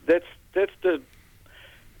 That's the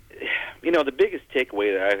the biggest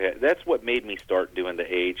takeaway that I've had. That's what made me start doing the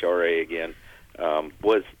AHRA again.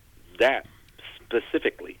 Was that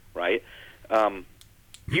specifically right?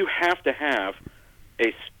 You have to have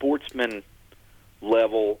a sportsman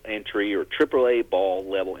level entry or AAA ball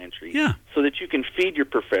level entry, so that you can feed your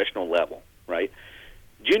professional level. Right?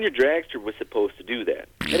 Junior Dragster was supposed to do that,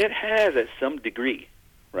 and it has at some degree.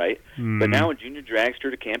 Right, but now a junior dragster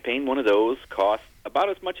to campaign one of those costs about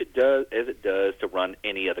as much as it does to run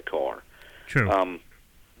any other car. True.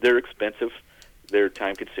 They're expensive. They're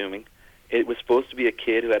time consuming. It was supposed to be a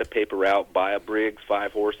kid who had a paper route, buy a Briggs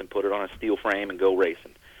 5-horse, and put it on a steel frame and go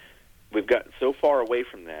racing. We've gotten so far away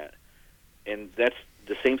from that, and that's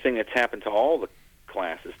the same thing that's happened to all the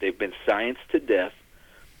classes. They've been scienced to death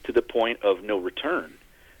to the point of no return,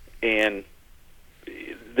 and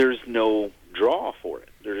there's no draw for it.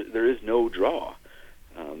 There is no draw.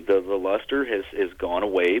 The luster has gone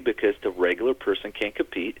away because the regular person can't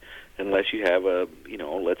compete unless you have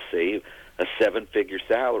let's say a 7-figure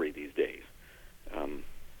salary these days.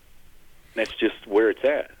 That's just where it's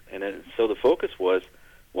at. And so the focus was,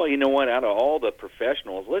 well, you know what? Out of all the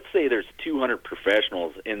professionals, let's say there's 200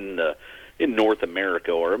 professionals in North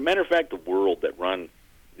America, or a matter of fact, the world, that run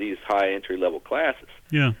these high entry-level classes.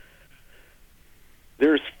 Yeah.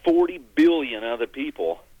 There's 40 billion other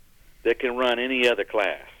people that can run any other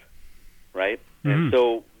class, right? Mm-hmm. And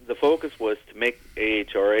so the focus was to make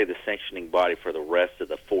AHRA the sanctioning body for the rest of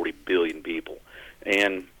the 40 billion people.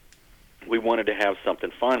 And we wanted to have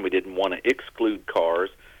something fun. We didn't want to exclude cars,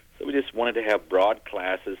 so we just wanted to have broad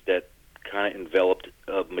classes that kind of enveloped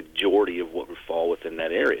a majority of what would fall within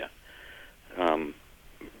that area.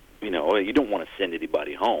 You don't want to send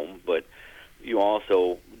anybody home, but you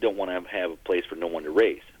also don't want to have a place for no one to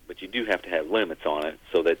race. But you do have to have limits on it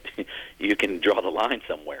so that you can draw the line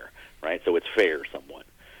somewhere, right? So it's fair somewhat.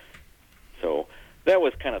 So that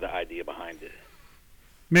was kind of the idea behind it.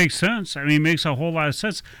 Makes sense. I mean, it makes a whole lot of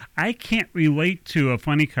sense. I can't relate to a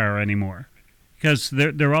funny car anymore because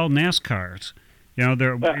they're all NASCARs.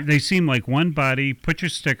 They seem like one body. Put your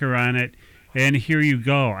sticker on it, and here you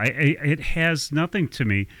go. It has nothing to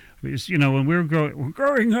me. When we're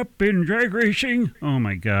growing up in drag racing, oh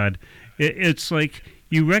my God, it's like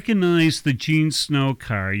you recognize the Gene Snow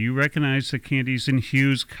car, you recognize the Candies and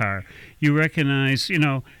Hughes car, you recognize,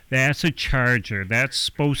 that's a Charger, that's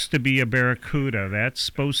supposed to be a Barracuda, that's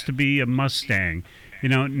supposed to be a Mustang.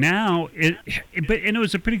 Now and it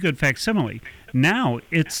was a pretty good facsimile. Now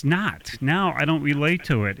it's not. Now I don't relate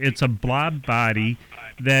to it. It's a blob body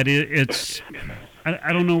that it's.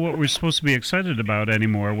 I don't know what we're supposed to be excited about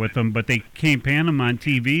anymore with them, but they campaign them on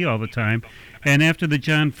TV all the time. And after the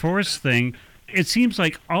John Force thing, it seems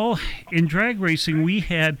like in drag racing we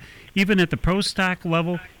had, even at the pro stock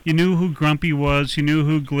level, you knew who Grumpy was, you knew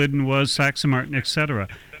who Glidden was, Saxon Martin, etc.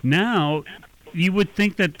 Now, you would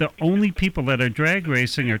think that the only people that are drag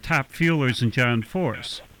racing are Top Fuelers and John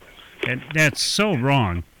Force. And that's so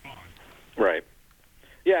wrong. Right.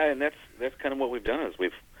 Yeah, and that's kind of what we've done is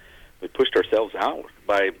we pushed ourselves out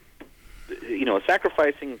by,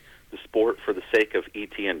 sacrificing the sport for the sake of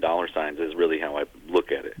ET and dollar signs is really how I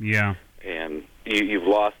look at it. Yeah. And you've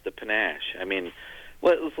lost the panache. I mean,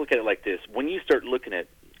 let's look at it like this. When you start looking at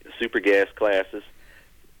super gas classes,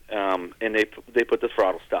 and they put the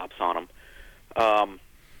throttle stops on them,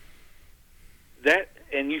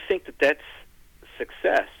 and you think that that's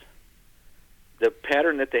success, the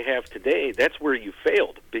pattern that they have today, that's where you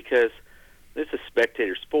failed, because this is a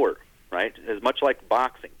spectator sport, right? It's much like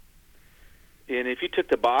boxing. And if you took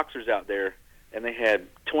the boxers out there and they had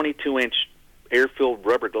 22-inch air-filled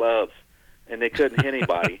rubber gloves and they couldn't hit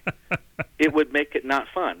anybody, it would make it not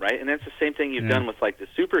fun, right? And that's the same thing you've done with like the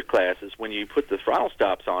super classes. When you put the throttle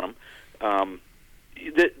stops on them,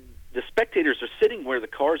 the spectators are sitting where the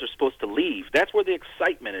cars are supposed to leave. That's where the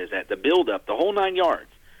excitement is at, the build-up, the whole 9 yards.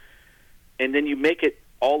 And then you make it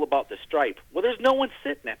all about the stripe. Well, there's no one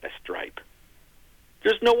sitting at the stripe.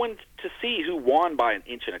 There's no one to see who won by 1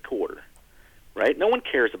 1/4 inch, right? No one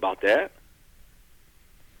cares about that.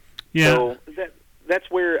 Yeah. So that's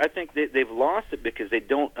where I think they've lost it, because they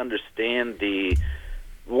don't understand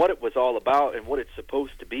what it was all about and what it's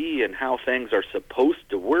supposed to be and how things are supposed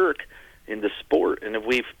to work in the sport. And if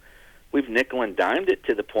we've nickel and dimed it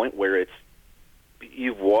to the point where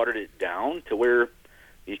you've watered it down to where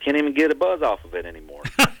you can't even get a buzz off of it anymore.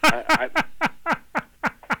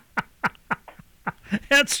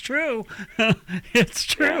 That's true. It's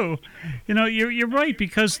true. Yeah. You're right,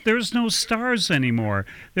 because there's no stars anymore.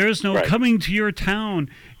 There's no coming to your town,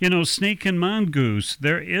 Snake and Mongoose.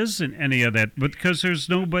 There isn't any of that, because there's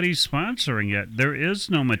nobody sponsoring it. There is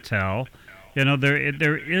no Mattel.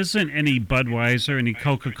 There isn't any Budweiser, any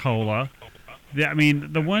Coca-Cola. I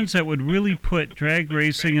mean, the ones that would really put drag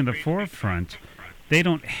racing in the forefront, they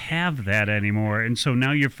don't have that anymore, and so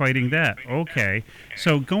now you're fighting that. Okay,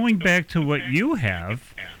 so going back to what you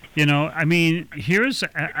have, here's,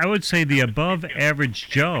 I would say, the above-average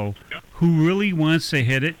Joe who really wants to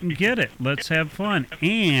hit it and get it. Let's have fun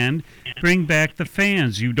and bring back the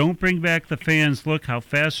fans. You don't bring back the fans, look how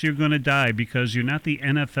fast you're going to die, because you're not the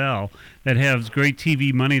NFL that has great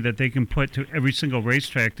TV money that they can put to every single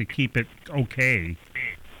racetrack to keep it okay.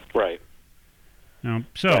 Right.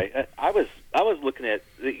 Right. I was looking at,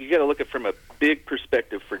 you got to look at it from a big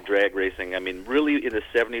perspective for drag racing. I mean, really in the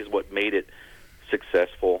 70s, what made it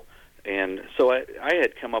successful. And so I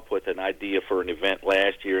had come up with an idea for an event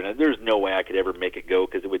last year, and there's no way I could ever make it go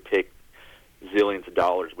because it would take zillions of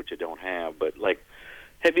dollars, which I don't have. But like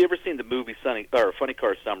Have you ever seen the movie Funny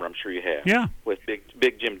Car Summer? I'm sure you have. Yeah. With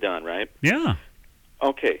Big Jim Dunn, right? Yeah.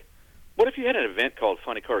 Okay. What if you had an event called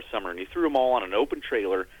Funny Car Summer and you threw them all on an open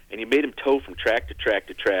trailer and you made them tow from track to track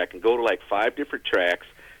to track and go to like 5 different tracks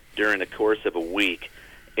during the course of a week,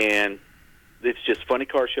 and it's just funny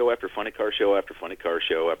car show after funny car show after funny car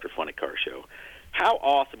show after funny car show? How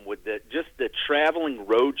awesome would just the traveling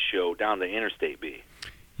road show down the interstate be?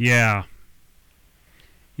 Yeah.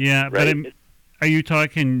 Yeah, right? But are you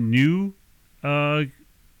talking new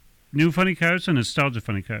funny cars or nostalgia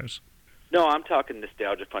funny cars? No, I'm talking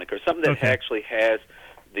nostalgia funny car, something that actually has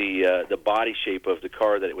the body shape of the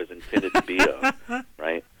car that it was intended to be of,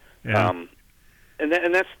 right? Yeah. And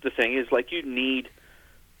that's the thing is, like, you need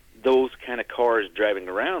those kind of cars driving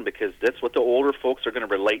around because that's what the older folks are going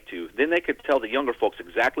to relate to. Then they could tell the younger folks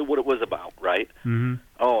exactly what it was about, right? Mm-hmm.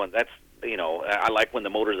 Oh, and that's, I like when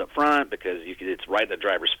the motor's up front because it's right in the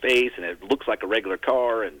driver's face and it looks like a regular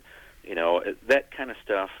car, and that kind of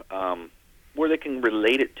stuff, where they can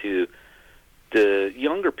relate it to the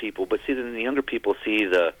younger people. But see, then the younger people see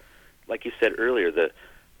like you said earlier,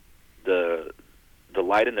 the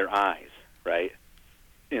light in their eyes, right?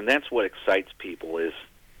 And that's what excites people is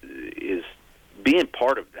being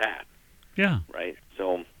part of that. Yeah. Right.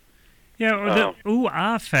 So. Yeah, or the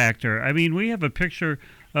ooh-ah factor. I mean, we have a picture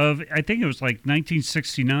of, I think it was like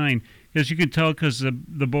 1969, because you can tell because the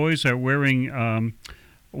boys are wearing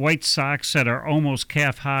white socks that are almost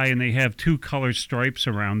calf high, and they have 2 colored stripes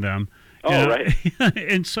around them. Oh, right.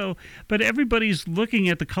 And so, but everybody's looking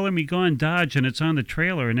at the Color Me Gone Dodge, and it's on the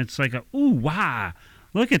trailer, and it's like, ooh-wah.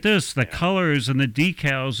 Look at this, the colors and the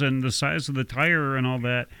decals and the size of the tire and all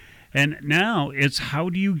that. And now it's how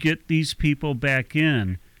do you get these people back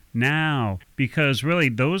in now? Because really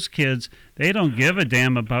those kids, they don't give a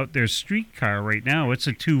damn about their street car right now. It's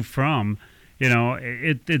a to from.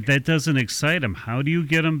 That doesn't excite them. How do you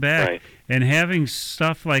get them back? Right. And having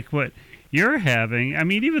stuff like what you're having, I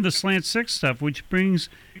mean, even the Slant 6 stuff, which brings,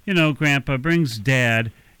 Grandpa, brings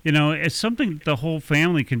Dad, it's something the whole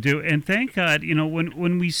family can do. And thank God,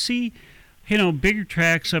 when we see, bigger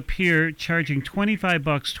tracks up here charging $25,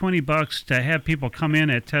 $20 to have people come in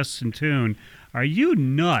at Test and Tune, are you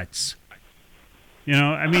nuts?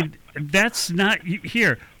 I mean, that's not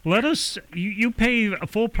here. Let us. You pay a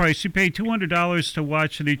full price. You pay $200 to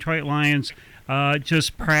watch the Detroit Lions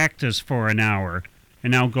just practice for an hour, and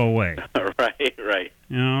now go away. Right.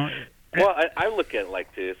 Well, I look at it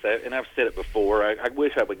like this, and I've said it before. I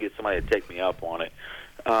wish I would get somebody to take me up on it.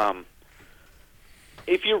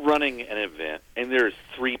 If you're running an event and there's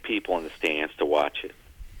 3 people in the stands to watch it,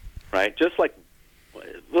 right? Just like,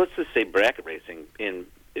 let's just say bracket racing,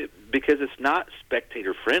 because it's not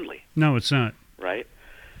spectator friendly. No, it's not. Right?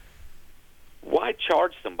 Why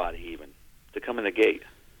charge somebody even to come in the gate?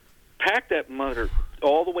 Pack that motor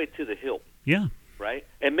all the way to the hilt. Yeah. Right?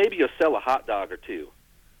 And maybe you'll sell a hot dog or 2.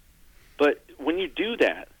 But when you do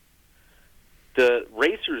that, the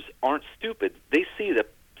racers aren't stupid. They see the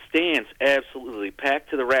stands absolutely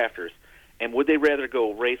packed to the rafters, and would they rather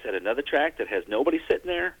go race at another track that has nobody sitting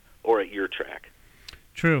there or at your track?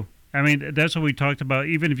 True. I mean, that's what we talked about.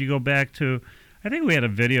 Even if you go back to, I think we had a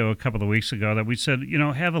video a couple of weeks ago that we said,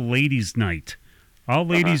 have a ladies' night. All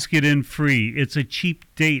ladies get in free. It's a cheap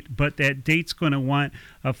date, but that date's going to want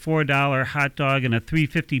a $4 hot dog and a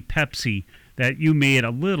 $3.50 Pepsi that you made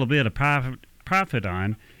a little bit of profit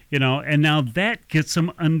on, and now that gets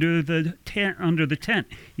them under the tent.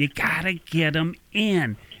 You gotta get them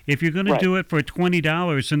in. If you're going to do it for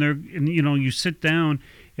 $20 and you sit down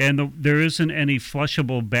and there isn't any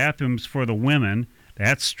flushable bathrooms for the women,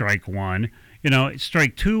 that's strike 1.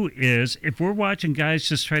 Strike 2 is if we're watching guys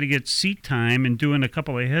just try to get seat time and doing a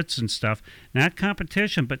couple of hits and stuff, not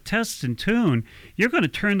competition, but Test and Tune, you're going to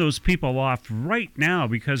turn those people off right now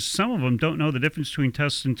because some of them don't know the difference between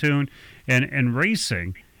Test and Tune and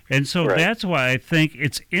racing. And so that's why I think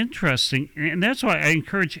it's interesting, and that's why I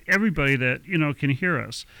encourage everybody that, can hear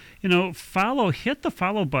us. Hit the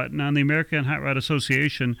follow button on the American Hot Rod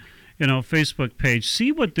Association, Facebook page.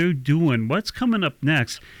 See what they're doing, what's coming up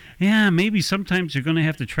next. Yeah, maybe sometimes you're going to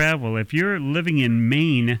have to travel. If you're living in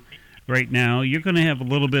Maine right now, you're going to have a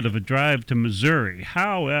little bit of a drive to Missouri.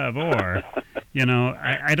 However,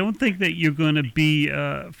 I don't think that you're going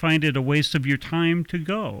to find it a waste of your time to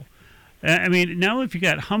go. I mean, now if you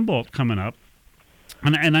got Humboldt coming up,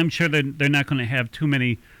 and I'm sure they're not going to have too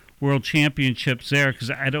many world championships there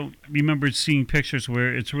because I don't remember seeing pictures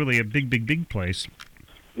where it's really a big place.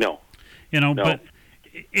 No. But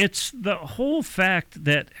it's the whole fact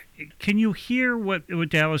that, can you hear what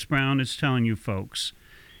Dallas Brown is telling you folks?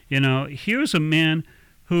 Here's a man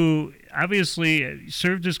who obviously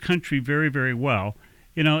served his country very, very well,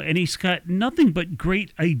 and he's got nothing but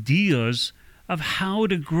great ideas of how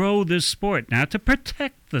to grow this sport, not to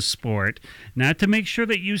protect the sport, not to make sure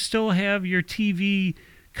that you still have your TV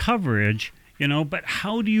coverage, but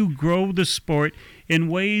how do you grow the sport in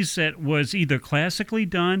ways that was either classically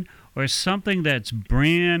done or something that's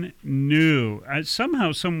brand new.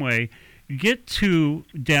 Somehow, some way, get to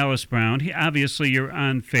Dallas Brown. Obviously, you're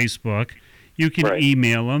on Facebook. You can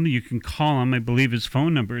email him. You can call him. I believe his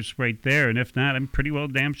phone number is right there. And if not, I'm pretty well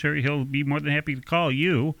damn sure he'll be more than happy to call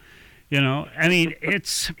you. I mean,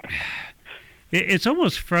 it's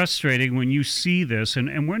almost frustrating when you see this,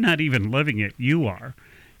 and we're not even living it. You are.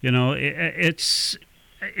 It's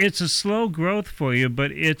a slow growth for you,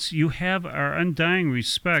 but you have our undying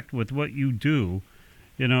respect with what you do.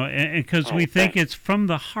 And because we think it's from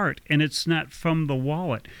the heart and it's not from the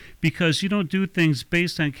wallet, because you don't do things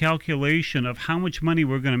based on calculation of how much money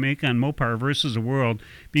we're going to make on Mopar versus the world,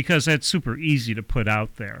 because that's super easy to put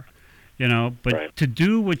out there, but to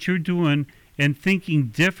do what you're doing and thinking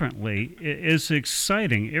differently is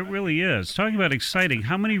exciting. It really is. Talking about exciting,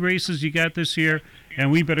 how many races you got this year? And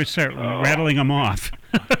we better start rattling them off.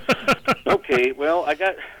 Okay, well,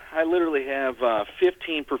 I literally have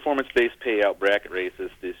 15 performance-based payout bracket races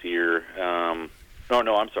this year.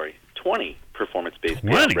 20 performance-based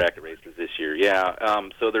payout bracket races this year. Yeah,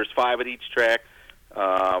 so there's 5 at each track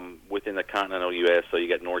within the continental U.S. So you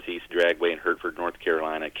got Northeast Dragway in Hertford, North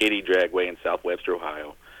Carolina, Katy Dragway in South Webster,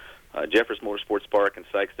 Ohio, Jeffers Motorsports Park in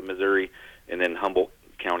Sikeston, Missouri, and then Humboldt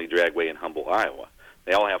County Dragway in Humboldt, Iowa.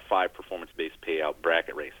 They all have 5 performance-based payout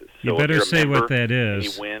bracket races. So you better say what that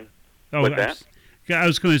is. You win. Oh, what's that? I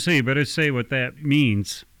was going to say, you better say what that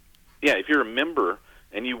means. Yeah, if you're a member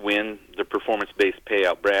and you win the performance-based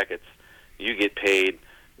payout brackets, you get paid,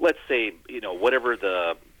 let's say, whatever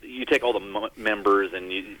you take all the members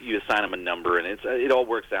and you assign them a number, and it all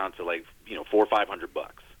works out to like, $400 or $500,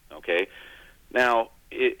 okay? Now,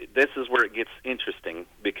 this is where it gets interesting,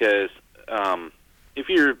 because if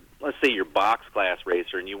let's say you're box class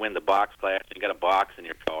racer and you win the box class and you got a box in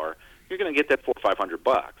your car, you're going to get that $400 or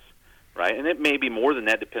 $500, right? And it may be more than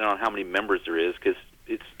that depending on how many members there is, because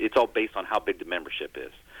it's all based on how big the membership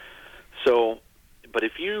is. So, but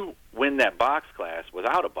if you win that box class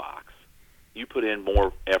without a box, you put in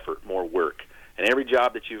more effort, more work. And every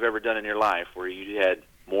job that you've ever done in your life where you had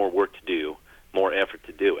more work to do, more effort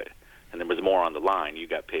to do it, and there was more on the line, you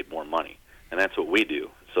got paid more money. And that's what we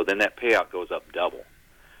do. So then that payout goes up double.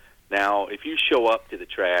 Now, if you show up to the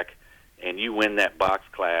track and you win that box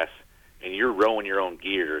class and you're rowing your own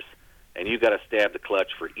gears and you got to stab the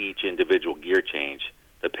clutch for each individual gear change,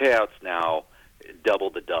 the payout's now double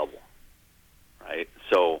the double, right?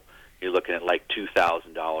 So you're looking at like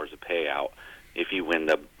 $2,000 a payout if you win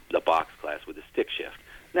the box class with the stick shift.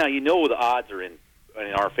 Now, the odds are in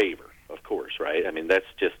our favor, of course, right? I mean, that's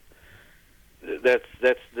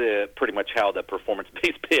the pretty much how the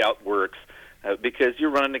performance-based payout works, because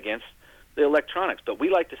you're running against the electronics. But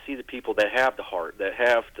we like to see the people that have the heart, that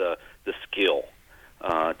have the skill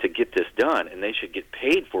to get this done, and they should get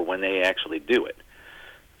paid for when they actually do it.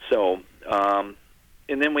 So,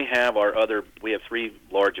 and then we have we have 3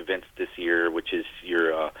 large events this year, which is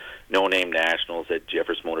your no-name nationals at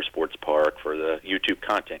Jeffers Motorsports Park for the YouTube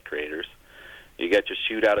content creators. You got your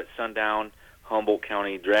shootout at Sundown, Humboldt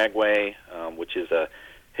County Dragway, which is a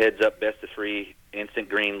heads-up best-of-3 instant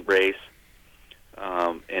green race.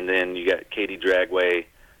 And then you got Katy Dragway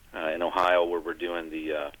in Ohio, where we're doing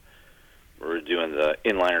the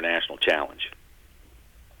Inliner National Challenge.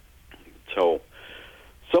 So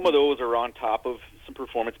some of those are on top of some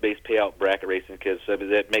performance-based payout bracket racing, because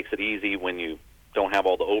that makes it easy when you don't have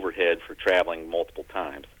all the overhead for traveling multiple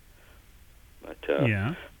times.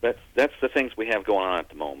 But that's the things we have going on at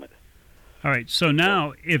the moment. All right, so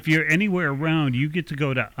now if you're anywhere around, you get to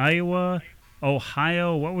go to Iowa,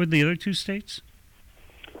 Ohio. What were the other 2 states?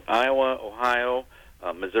 Iowa, Ohio,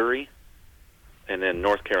 Missouri, and then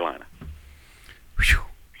North Carolina. Whew.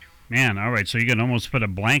 Man, all right, so you can almost put a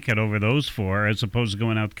blanket over those 4 as opposed to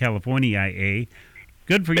going out to California IA.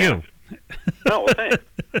 Good for you. No, thanks.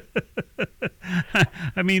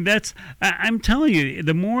 I mean, I'm telling you,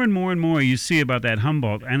 the more and more and more you see about that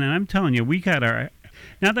Humboldt, and I'm telling you, we got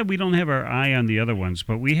not that we don't have our eye on the other ones,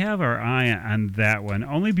 but we have our eye on that one,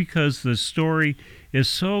 only because the story is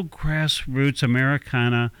so grassroots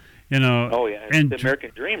Americana, Oh, yeah, it's the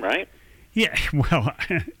American dream, right? Yeah, well,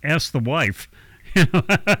 ask the wife.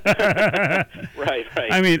 Right.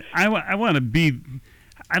 I mean, I want to be...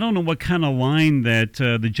 I don't know what kind of line that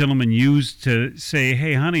the gentleman used to say,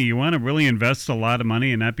 hey, honey, you want to really invest a lot of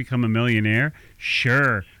money and not become a millionaire?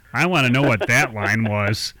 Sure. I want to know what that line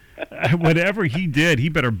was. Whatever he did, he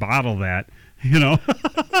better bottle that. You know.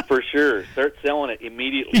 For sure, start selling it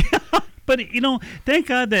immediately. But thank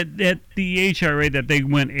God that the HRA that they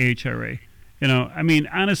went HRA. I mean,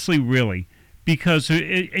 honestly, really, because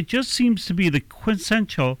it just seems to be the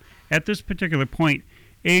quintessential at this particular point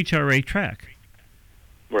HRA track.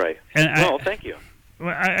 Right. And thank you.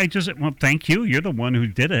 I just thank you. You're the one who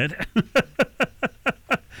did it.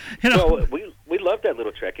 Well, we love that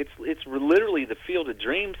little track. It's literally the Field of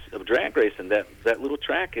Dreams of drag racing. That little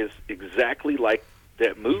track is exactly like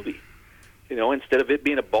that movie. Instead of it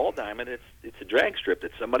being a ball diamond, it's a drag strip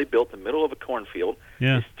that somebody built in the middle of a cornfield.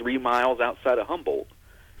 Yeah. It's 3 miles outside of Humboldt.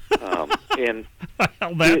 And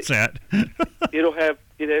well, that's it.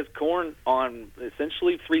 It has corn on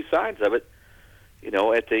essentially 3 sides of it.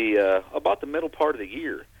 At the about the middle part of the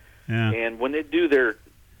year. Yeah. And when they do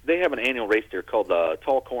they have an annual race there called the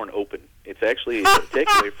Tall Corn Open. It's actually a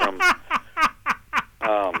takeaway from.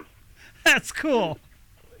 That's cool.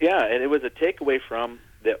 Yeah, and it was a takeaway from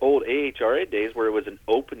the old AHRA days where it was an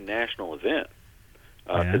open national event.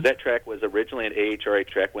 Because that track was originally an AHRA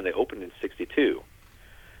track when they opened in '62.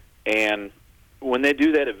 And when they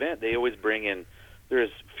do that event, they always bring in,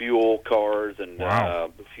 there's fuel cars and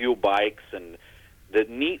fuel bikes. And the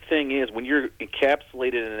neat thing is when you're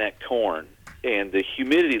encapsulated in that corn and the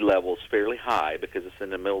humidity level is fairly high because it's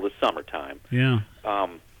in the middle of the summertime,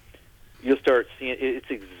 you'll start seeing, it's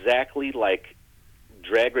exactly like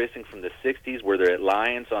drag racing from the 60s where they're at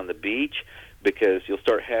Lions on the beach, because you'll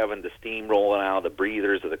start having the steam rolling out of the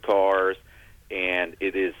breathers of the cars, and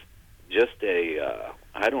it is just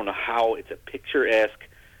I don't know how, it's a picturesque,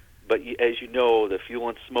 but as you know, the fuel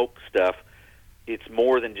and smoke stuff, it's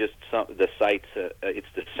more than just the sights, it's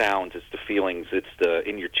the sounds, it's the feelings, it's the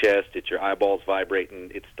in your chest, it's your eyeballs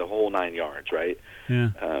vibrating, it's the whole 9 yards, right? Yeah.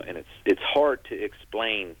 And it's hard to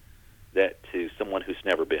explain that to someone who's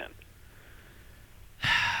never been.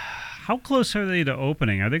 How close are they to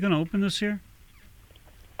opening? Are they going to open this year?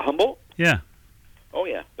 Humboldt? Yeah. Oh,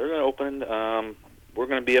 yeah. They're going to open. We're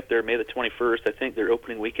going to be up there May the 21st. I think their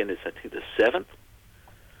opening weekend is, the 7th.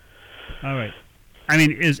 All right. I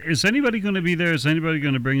mean, is anybody going to be there? Is anybody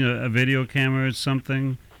going to bring a video camera or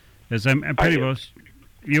something? I'm pretty much.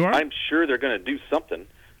 You are? I'm sure they're going to do something.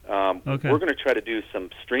 Okay. We're going to try to do some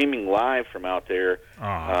streaming live from out there,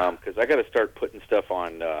 because I got to start putting stuff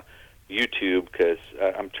on YouTube, because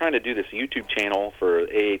I'm trying to do this YouTube channel for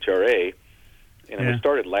AHRA, and I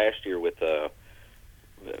started last year with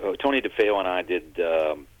Tony DeFeo and I did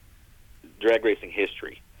drag racing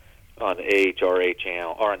history on the AHRA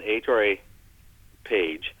channel, or on the AHRA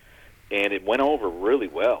page, and it went over really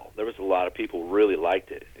well. There was a lot of people who really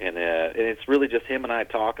liked it, and it's really just him and I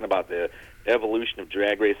talking about the evolution of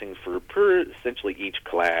drag racing per essentially each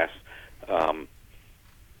class, but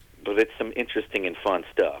it's some interesting and fun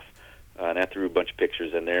stuff. And I threw a bunch of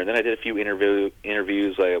pictures in there. And then I did a few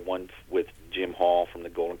interviews. I had one with Jim Hall from the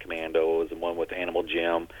Golden Commandos, and one with Animal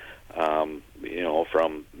Jim, from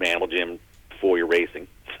Animal Jim Foyer Racing.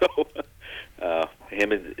 So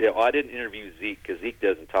I didn't interview Zeke because Zeke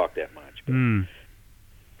doesn't talk that much. But.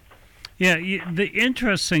 Yeah, the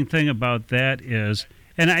interesting thing about that is,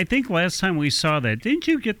 and I think last time we saw that, didn't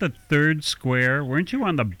you get the third square? Weren't you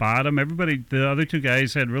on the bottom? The other two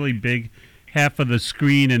guys had really big half of the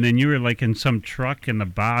screen, and then you were like in some truck in the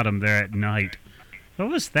bottom there at night. What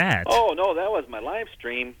was that? Oh, no, that was my live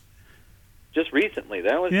stream just recently.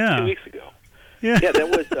 That was 2 weeks ago. Yeah, that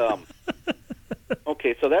was...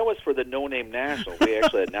 okay, so that was for the No Name National. We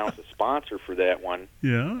actually announced a sponsor for that one.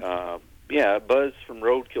 Yeah? Buzz from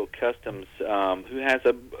Roadkill Customs, who has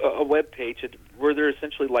a web page where they're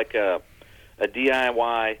essentially like a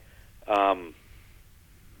DIY...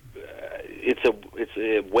 it's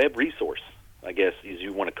a web resource, I guess, as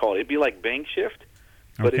you want to call it. It'd be like Bankshift,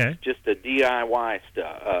 but it's just a DIY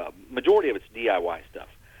stuff. Majority of it's DIY stuff.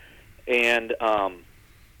 And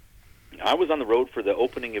I was on the road for the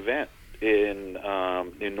opening event in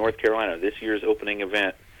North Carolina, this year's opening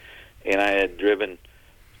event, and I had driven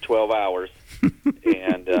 12 hours,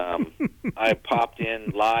 and I popped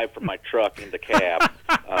in live from my truck in the cab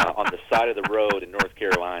on the side of the road in North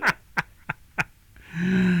Carolina.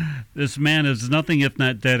 This man is nothing if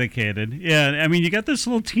not dedicated. Yeah, I mean, you got this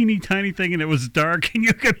little teeny tiny thing, and it was dark, and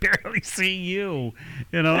you could barely see you.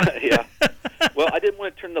 Yeah. Well, I didn't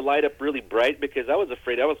want to turn the light up really bright because I was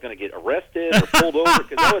afraid I was going to get arrested or pulled over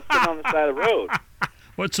because I was sitting on the side of the road.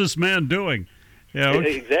 What's this man doing? Yeah,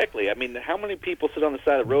 exactly. I mean, how many people sit on the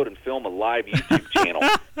side of the road and film a live YouTube channel,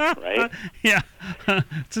 right? Yeah.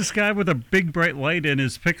 It's this guy with a big bright light in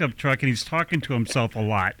his pickup truck, and he's talking to himself a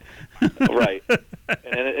lot. Right.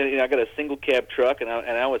 And I got a single cab truck, and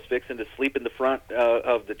I was fixing to sleep in the front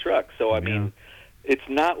of the truck. So, I mean, it's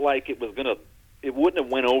not like it wouldn't have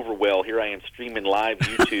went over well. Here I am streaming live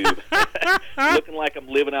YouTube, looking like I'm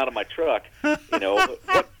living out of my truck. You know,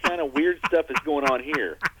 what kind of weird stuff is going on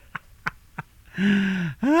here?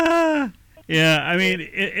 Yeah, I mean,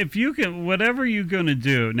 if you can, whatever you're going to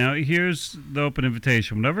do. Now, here's the open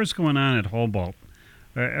invitation. Whatever's going on at Humboldt,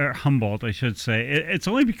 or Humboldt, I should say, it's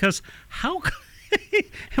only because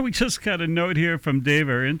and we just got a note here from Dave,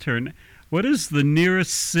 our intern. What is the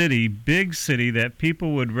nearest city, big city, that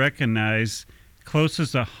people would recognize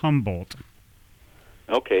closest to Humboldt?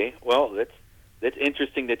 Okay, well, that's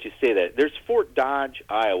interesting that you say that. There's Fort Dodge,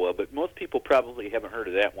 Iowa, but most people probably haven't heard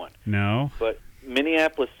of that one. No. But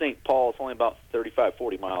Minneapolis, St. Paul is only about 35,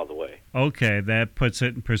 40 miles away. Okay, that puts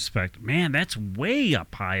it in perspective. Man, that's way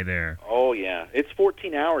up high there. Oh, yeah. It's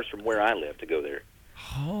 14 hours from where I live to go there.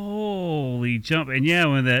 Holy jump. And yeah,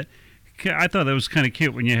 I thought that was kind of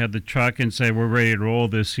cute when you had the truck and say, we're ready to roll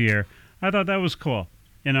this year. I thought that was cool.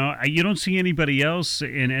 You know, you don't see anybody else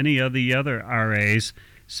in any of the other RAs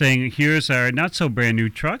saying, here's our not so brand new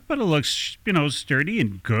truck, but it looks, you know, sturdy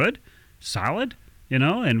and good, solid, you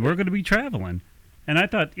know, and we're going to be traveling. And I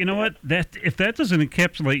thought, you know what, that if that doesn't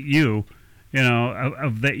encapsulate you, you know,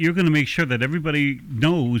 of that you're going to make sure that everybody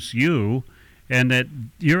knows you and that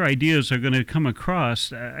your ideas are going to come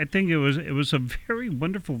across, I think it was a very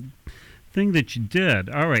wonderful thing that you did.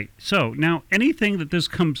 All right, so now anything that this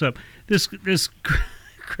comes up, this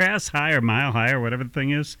grass high or mile high or whatever the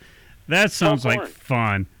thing is, that sounds like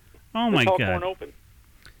fun. Oh, my God. Open.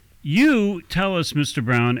 You tell us, Mr.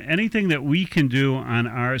 Brown, anything that we can do on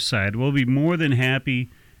our side. We'll be more than happy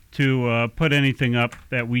to put anything up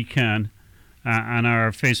that we can on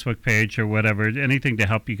our Facebook page or whatever, anything to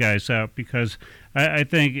help you guys out, because I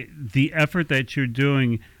think the effort that you're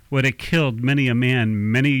doing would have killed many a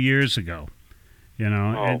man many years ago. You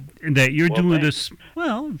know, and that you're doing this.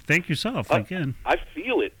 Well, thank yourself again. I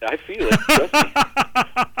feel it. Trust me.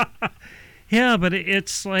 Yeah, but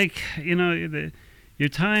it's like, you know, your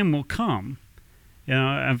time will come. You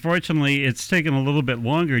know, unfortunately, it's taken a little bit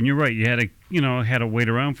longer. And you're right. You had to wait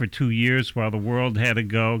around for 2 years while the world had to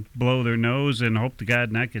go blow their nose and hope to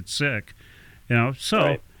God not get sick. You know,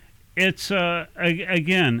 so it's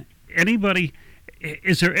again, anybody.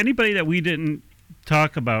 Is there anybody that we didn't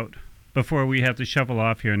talk about before we have to shuffle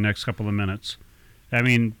off here in the next couple of minutes? I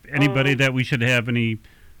mean, anybody that we should have any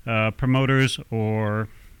promoters or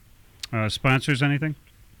sponsors, anything?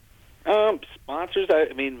 Sponsors,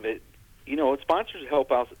 I mean, you know, sponsors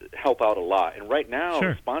help out a lot. And right now,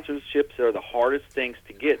 sponsorships are the hardest things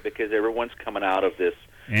to get because everyone's coming out of this.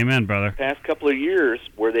 Amen, brother. Past couple of years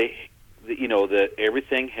where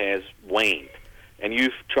everything has waned. And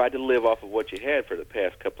you've tried to live off of what you had for the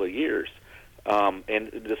past couple of years. And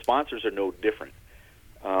the sponsors are no different.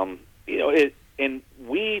 You know, and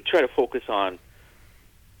we try to focus on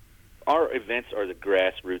our events are the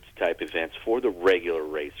grassroots type events for the regular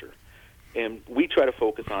racer. And we try to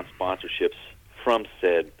focus on sponsorships from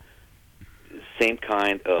said same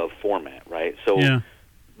kind of format, right? So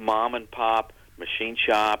mom and pop, machine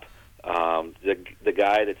shop, the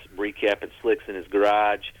guy that's recapping slicks in his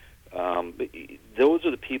garage, those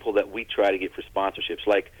are the people that we try to get for sponsorships.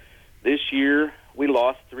 Like this year, we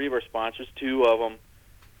lost 3 of our sponsors. 2 of them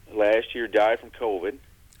last year died from COVID.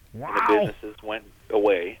 Wow. And the businesses went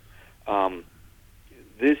away.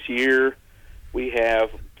 This year, we have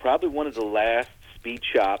probably one of the last speed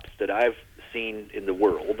shops that I've seen in the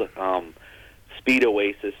world, Speed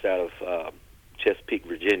Oasis out of Chesapeake,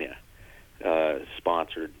 Virginia,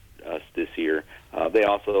 sponsored us this year. They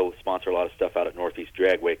also sponsor a lot of stuff out at Northeast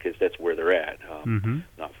Dragway because that's where they're at,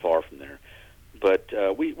 not far from there.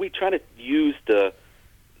 But we try to use the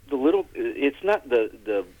little. It's not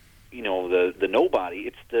the nobody.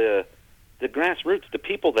 It's the grassroots, the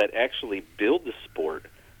people that actually build the sport.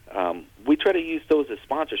 We try to use those as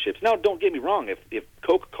sponsorships. Now, don't get me wrong. If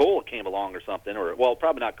Coca-Cola came along or something,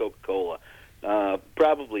 probably not Coca-Cola,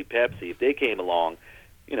 probably Pepsi, if they came along,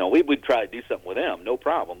 you know, we would try to do something with them, no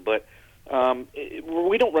problem. But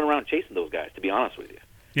we don't run around chasing those guys, to be honest with you.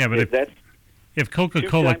 Yeah, but if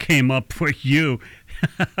Coca-Cola came up for you,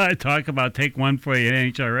 talk about take one for you at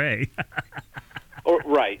NHRA.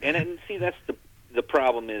 Right, and see, that's the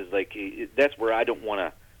problem is, like, that's where I don't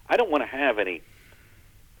want to have any.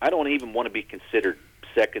 I don't even want to be considered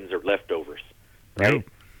seconds or leftovers, right? Nope.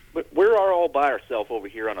 But we're all by ourselves over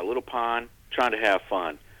here on a little pond trying to have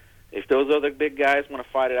fun. If those other big guys want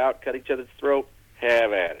to fight it out, cut each other's throat,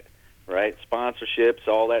 have at it, right? Sponsorships,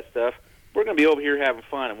 all that stuff. We're going to be over here having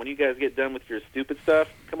fun, and when you guys get done with your stupid stuff,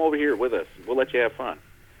 come over here with us. We'll let you have fun.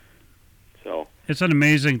 So It's an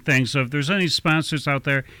amazing thing. So if there's any sponsors out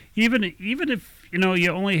there, even if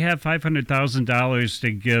you only have $500,000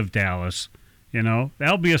 to give Dallas,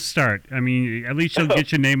 that'll be a start. I mean, at least you'll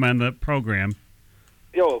get your name on the program.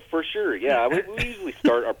 For sure. Yeah, we usually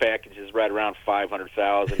start our packages right around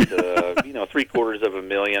 500,000 to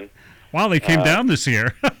 $750,000. Wow, they came down this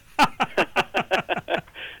year.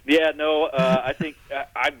 Yeah, no, I think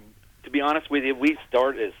to be honest with you, we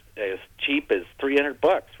start as cheap as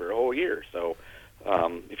 $300 for a whole year. So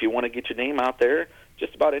if you want to get your name out there,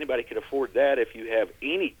 just about anybody can afford that if you have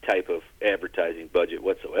any type of advertising budget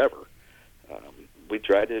whatsoever. We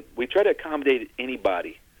try to accommodate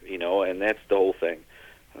anybody, and that's the whole thing.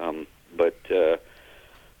 But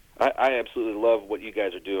I absolutely love what you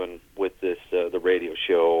guys are doing with this the radio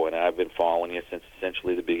show, and I've been following you since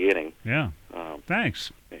essentially the beginning. Yeah.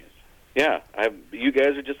 Thanks. Yeah, you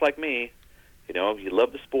guys are just like me. You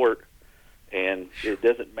love the sport, and it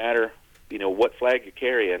doesn't matter, what flag you're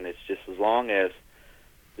carrying. It's just as long as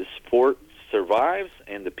the sport survives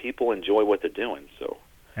and the people enjoy what they're doing. So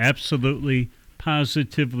absolutely,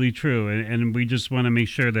 positively true, and we just want to make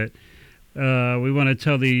sure that we want to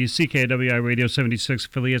tell the CKWI Radio 76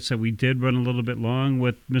 affiliates that we did run a little bit long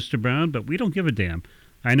with Mr. Brown, but we don't give a damn.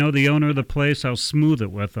 I know the owner of the place. I'll smooth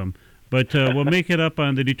it with him. But we'll make it up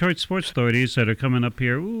on the Detroit Sports Authorities that are coming up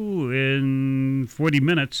here in 40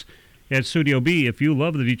 minutes at Studio B. If you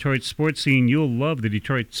love the Detroit sports scene, you'll love the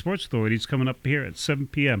Detroit Sports Authorities coming up here at 7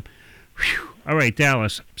 p.m. Whew. All right,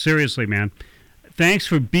 Dallas, seriously, man, thanks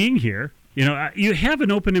for being here. You have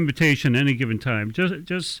an open invitation any given time.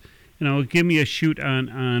 Just give me a shoot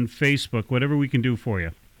on Facebook, whatever we can do for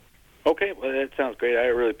you. Okay, well, that sounds great. I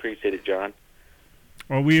really appreciate it, John.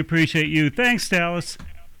 Well, we appreciate you. Thanks, Dallas.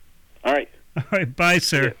 All right. All right, bye,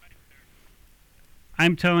 sir. Yeah.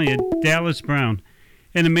 I'm telling you, Dallas Brown,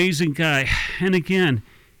 an amazing guy. And again,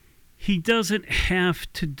 he doesn't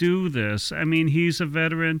have to do this. I mean, he's a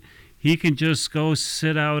veteran. He can just go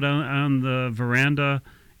sit out on the veranda,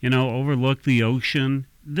 overlook the ocean.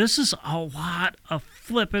 This is a lot of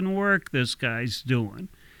flipping work this guy's doing.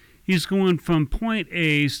 He's going from point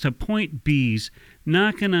A's to point B's,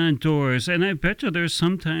 knocking on doors. And I bet you there's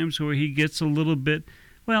some times where he gets a little bit,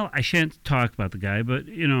 well, I shan't talk about the guy, but,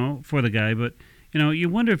 for the guy, but, you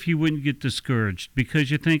wonder if he wouldn't get discouraged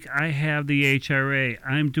because you think, I have the HRA.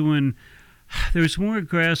 There's more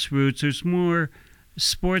grassroots, there's more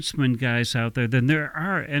sportsman guys out there than there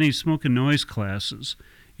are any smoke and noise classes.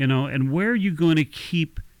 And where are you going to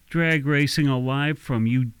keep drag racing alive from?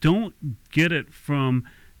 You don't get it from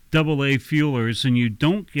AA fuelers, and you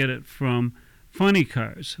don't get it from funny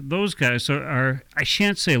cars. Those guys are I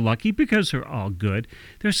shan't say lucky because they're all good.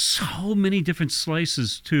 There's so many different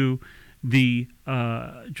slices to the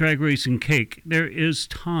drag racing cake. There is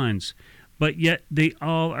tons, but yet they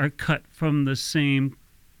all are cut from the same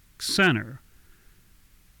center.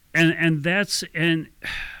 And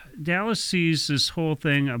Dallas sees this whole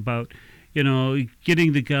thing about,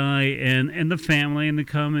 getting the guy and the family and to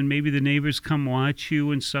come and maybe the neighbors come watch you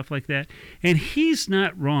and stuff like that. And he's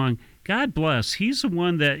not wrong. God bless. He's the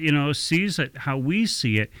one that, sees it how we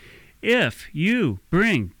see it. If you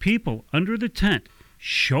bring people under the tent,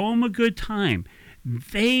 show them a good time,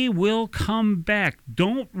 they will come back.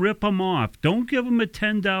 Don't rip them off. Don't give them a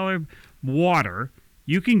 $10 water.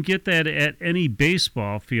 You can get that at any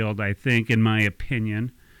baseball field, I think, in my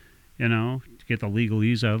opinion, to get the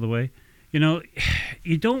legalese out of the way.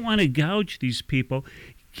 You don't want to gouge these people.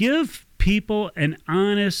 Give people an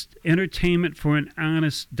honest entertainment for an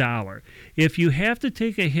honest dollar. If you have to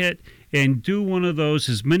take a hit and do one of those,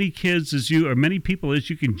 as many kids as you, or many people as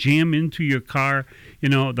you can jam into your car,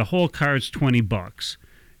 the whole car is $20.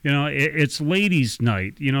 It's ladies'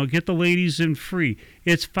 night. Get the ladies in free.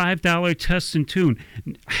 It's $5 test and tune.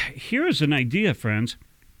 Here's an idea, friends.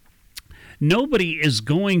 Nobody is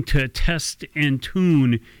going to test and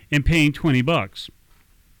tune and paying $20.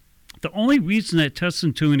 The only reason that test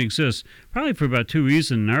and tune exists, probably for about two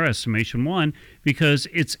reasons in our estimation. One, because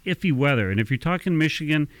it's iffy weather. And if you're talking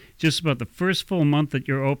Michigan, just about the first full month that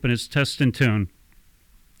you're open is test and tune.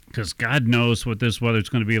 Because God knows what this weather's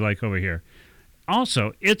going to be like over here.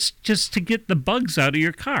 Also, it's just to get the bugs out of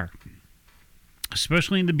your car,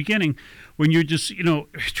 especially in the beginning when you're just,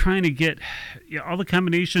 trying to get all the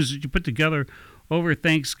combinations that you put together over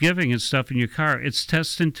Thanksgiving and stuff in your car. It's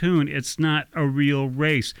test and tune. It's not a real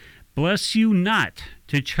race. Bless you not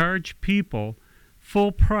to charge people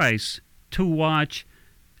full price to watch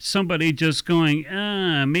somebody just going,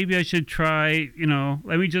 maybe I should try,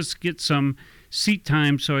 let me just get some seat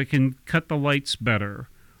time so I can cut the lights better.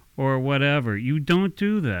 Or whatever. You don't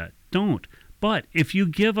do that. Don't. But if you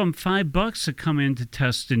give them $5 to come in to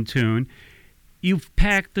test and tune, You've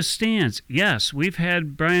packed the stands. Yes, we've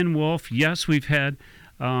had Brian Wolf. Yes, we've had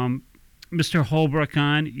Mr. Holbrook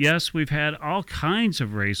on. Yes, we've had all kinds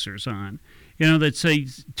of racers on. That say,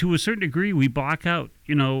 to a certain degree, we block out.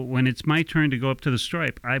 When it's my turn to go up to the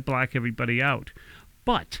stripe, I block everybody out.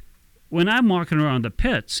 But when I'm walking around the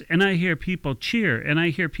pits and I hear people cheer and I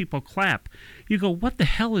hear people clap, you go, what the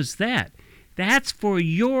hell is that? That's for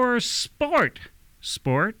your sport.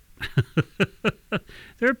 Sport?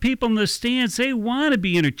 There are people in the stands. They want to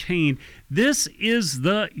be entertained. This is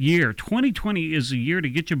the year. 2020 is the year to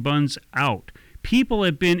get your buns out. People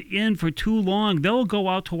have been in for too long. They'll go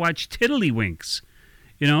out to watch tiddlywinks.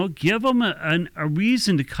 Give them a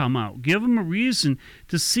reason to come out. Give them a reason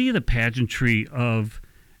to see the pageantry of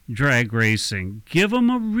drag racing. Give them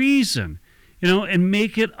a reason, and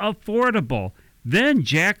make it affordable. Then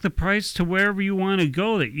jack the price to wherever you want to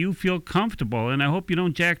go that you feel comfortable. And I hope you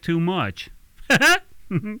don't jack too much.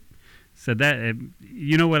 So that,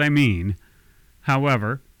 you know what I mean.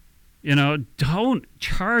 However, don't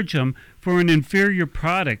charge them for an inferior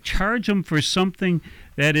product. Charge them for something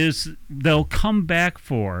that they'll come back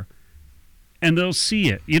for and they'll see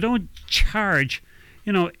it. You don't charge,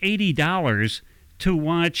 $80 to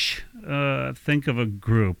watch, think of a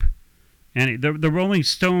group. And the Rolling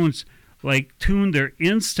Stones, tune their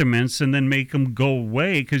instruments and then make them go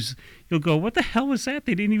away because you'll go, what the hell was that?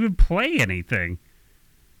 They didn't even play anything.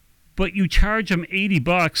 But you charge them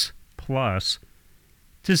 $80 plus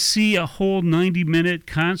to see a whole 90-minute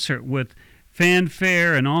concert with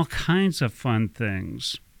fanfare and all kinds of fun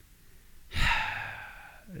things.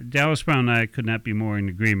 Dallas Brown and I could not be more in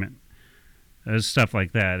agreement. Stuff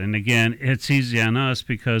like that. And again, it's easy on us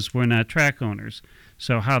because we're not track owners.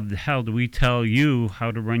 So how the hell do we tell you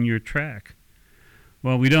how to run your track?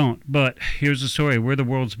 Well, we don't. But here's the story. We're the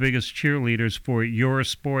world's biggest cheerleaders for your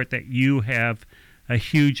sport that you have a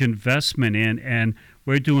huge investment in, and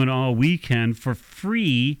we're doing all we can for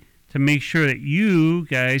free to make sure that you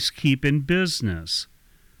guys keep in business.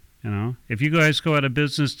 If you guys go out of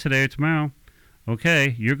business today or tomorrow,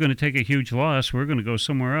 okay, you're going to take a huge loss. We're going to go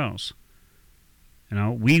somewhere else.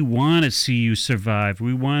 We want to see you survive.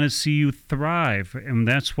 We want to see you thrive. And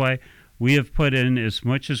that's why we have put in as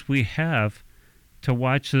much as we have to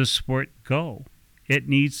watch this sport go. It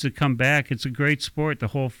needs to come back. It's a great sport. The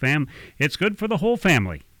whole it's good for the whole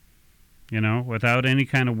family, without any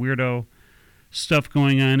kind of weirdo stuff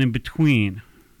going on in between.